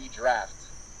pick of the draft.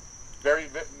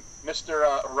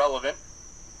 Mr. Irrelevant.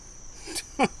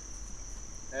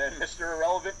 And Mr.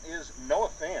 Irrelevant is Noah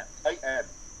Fant, tight end.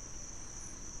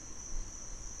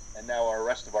 And now our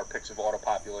rest of our picks have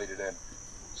auto-populated in.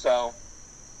 So,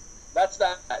 that's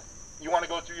that. You want to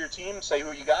go through your team, say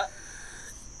who you got?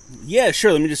 Yeah,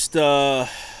 sure. Let me just go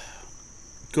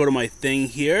to my thing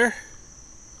here.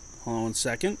 Hold on 1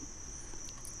 second.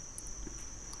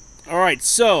 All right,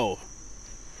 so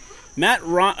Matt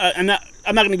Ryan.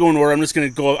 I'm not going to go in order. I'm just going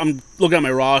to go. I'm looking at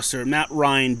my roster. Matt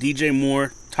Ryan, DJ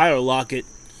Moore, Tyler Lockett,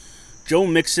 Joe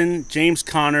Mixon, James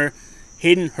Conner,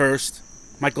 Hayden Hurst,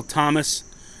 Michael Thomas,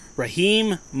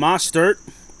 Raheem Mostert,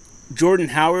 Jordan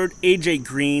Howard, AJ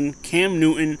Green, Cam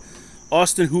Newton,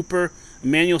 Austin Hooper,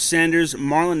 Emmanuel Sanders,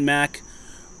 Marlon Mack,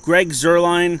 Greg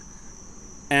Zuerlein,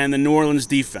 and the New Orleans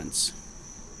defense.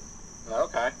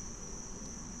 Okay.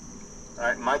 All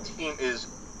right, my team is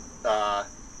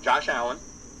Josh Allen,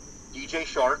 DJ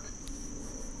Shark,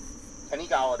 Kenny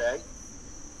Galladay,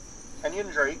 Kenyon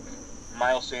Drake,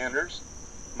 Miles Sanders,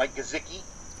 Mike Gesicki,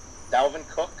 Dalvin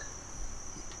Cook,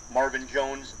 Marvin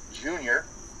Jones Jr.,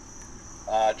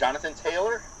 Jonathan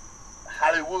Taylor,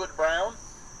 Hollywood Brown,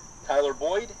 Tyler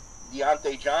Boyd,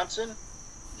 Deontay Johnson,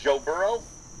 Joe Burrow,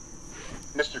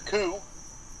 Mr. Koo.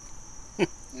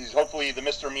 He's hopefully the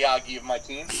Mr. Miyagi of my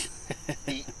team.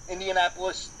 The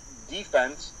Indianapolis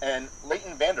defense and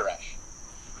Leighton Vander Esch.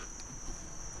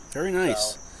 Very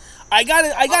nice. So, I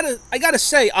gotta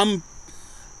say,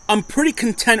 I'm pretty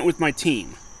content with my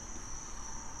team.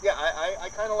 Yeah, I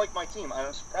kind of like my team.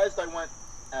 I'm surprised I went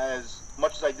as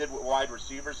much as I did with wide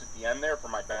receivers at the end there for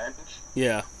my bench.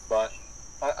 Yeah. But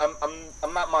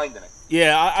I'm not minding it.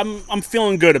 Yeah, I'm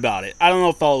feeling good about it. I don't know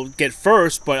if I'll get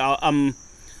first, but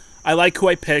I like who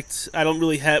I picked. I don't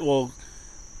really have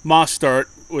Mostert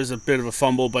was a bit of a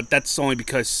fumble, but that's only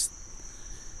because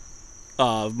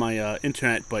of my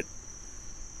internet. But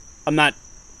I'm not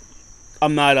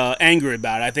angry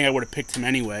about it. I think I would have picked him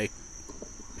anyway.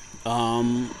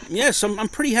 Yes, I'm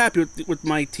pretty happy with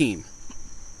my team.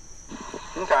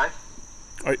 Okay. All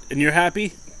right, and you're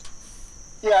happy?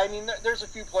 Yeah, I mean, there's a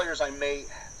few players I may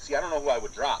see. I don't know who I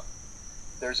would drop.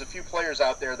 There's a few players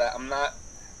out there that I'm not.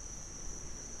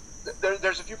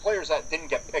 There's a few players that didn't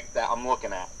get picked that I'm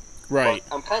looking at. Right.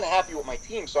 But I'm kind of happy with my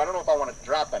team, so I don't know if I want to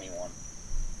drop anyone.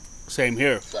 Same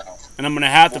here. So. And I'm gonna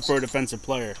have to for a defensive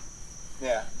player.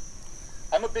 Yeah.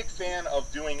 I'm a big fan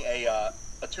of doing a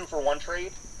 2-for-1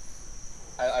 trade.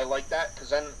 I like that because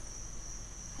then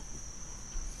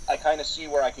I kind of see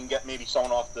where I can get maybe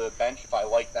someone off the bench if I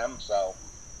like them. So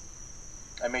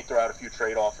I may throw out a few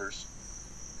trade offers.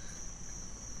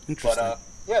 Interesting. But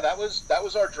yeah, that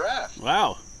was our draft.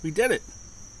 Wow, we did it.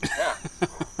 Yeah.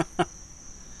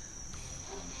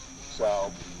 So,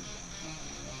 all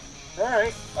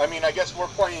right. I mean, I guess we're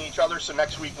playing each other. So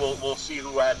next week we'll see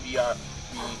who had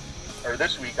or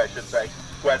this week I should say,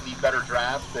 who had the better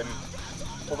draft, and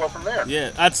we'll go from there.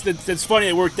 Yeah, that's funny.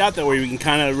 It worked out that way. We can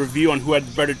kind of review on who had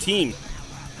the better team.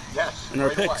 Yes. In our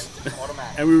right picks.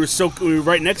 Automatic. And we were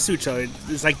right next to each other.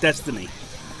 It's like destiny.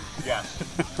 Yes.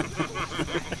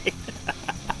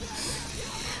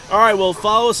 All right, well,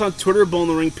 follow us on Twitter, Bull in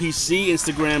the Ring PC,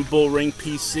 Instagram, Bull Ring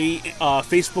PC,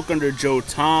 Facebook under Joe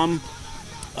Tom.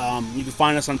 You can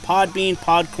find us on Podbean,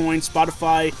 Podcoin,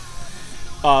 Spotify,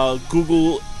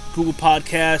 Google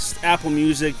Podcast, Apple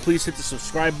Music. Please hit the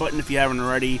subscribe button if you haven't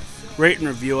already. Rate and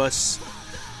review us.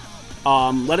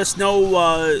 Let us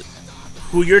know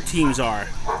who your teams are.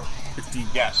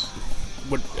 Yes.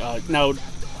 Now,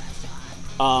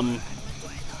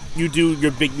 you do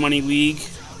your big money league,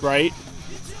 right?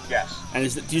 Yes.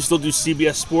 And do you still do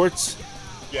CBS Sports?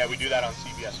 Yeah, we do that on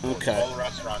CBS Sports. Okay. All the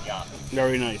rest are on Yahoo.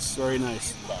 Very nice. Very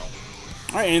nice. So. All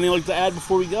right. Anything you'd like to add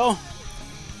before we go?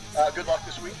 Good luck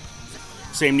this week.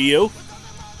 Same to you.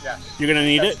 Yes. You're gonna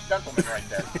need That's it. Gentleman right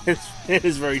there. It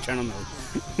is very gentlemanly.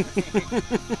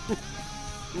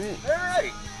 All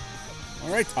right.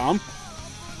 All right, Tom.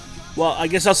 Well, I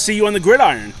guess I'll see you on the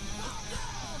gridiron.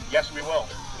 Yes, we will.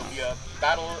 It'll be a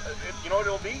battle. You know what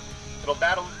it'll be? It'll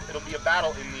be a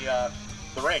battle in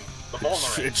the ring, the Bull in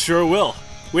the ring. It sure will.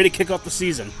 Way to kick off the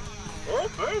season. Oh,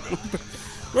 baby.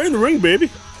 Right in the ring,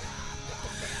 baby.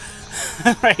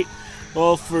 All right.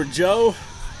 Well, for Joe,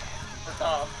 For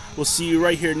Tom. we'll see you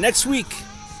right here next week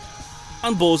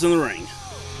on Bulls in the Ring.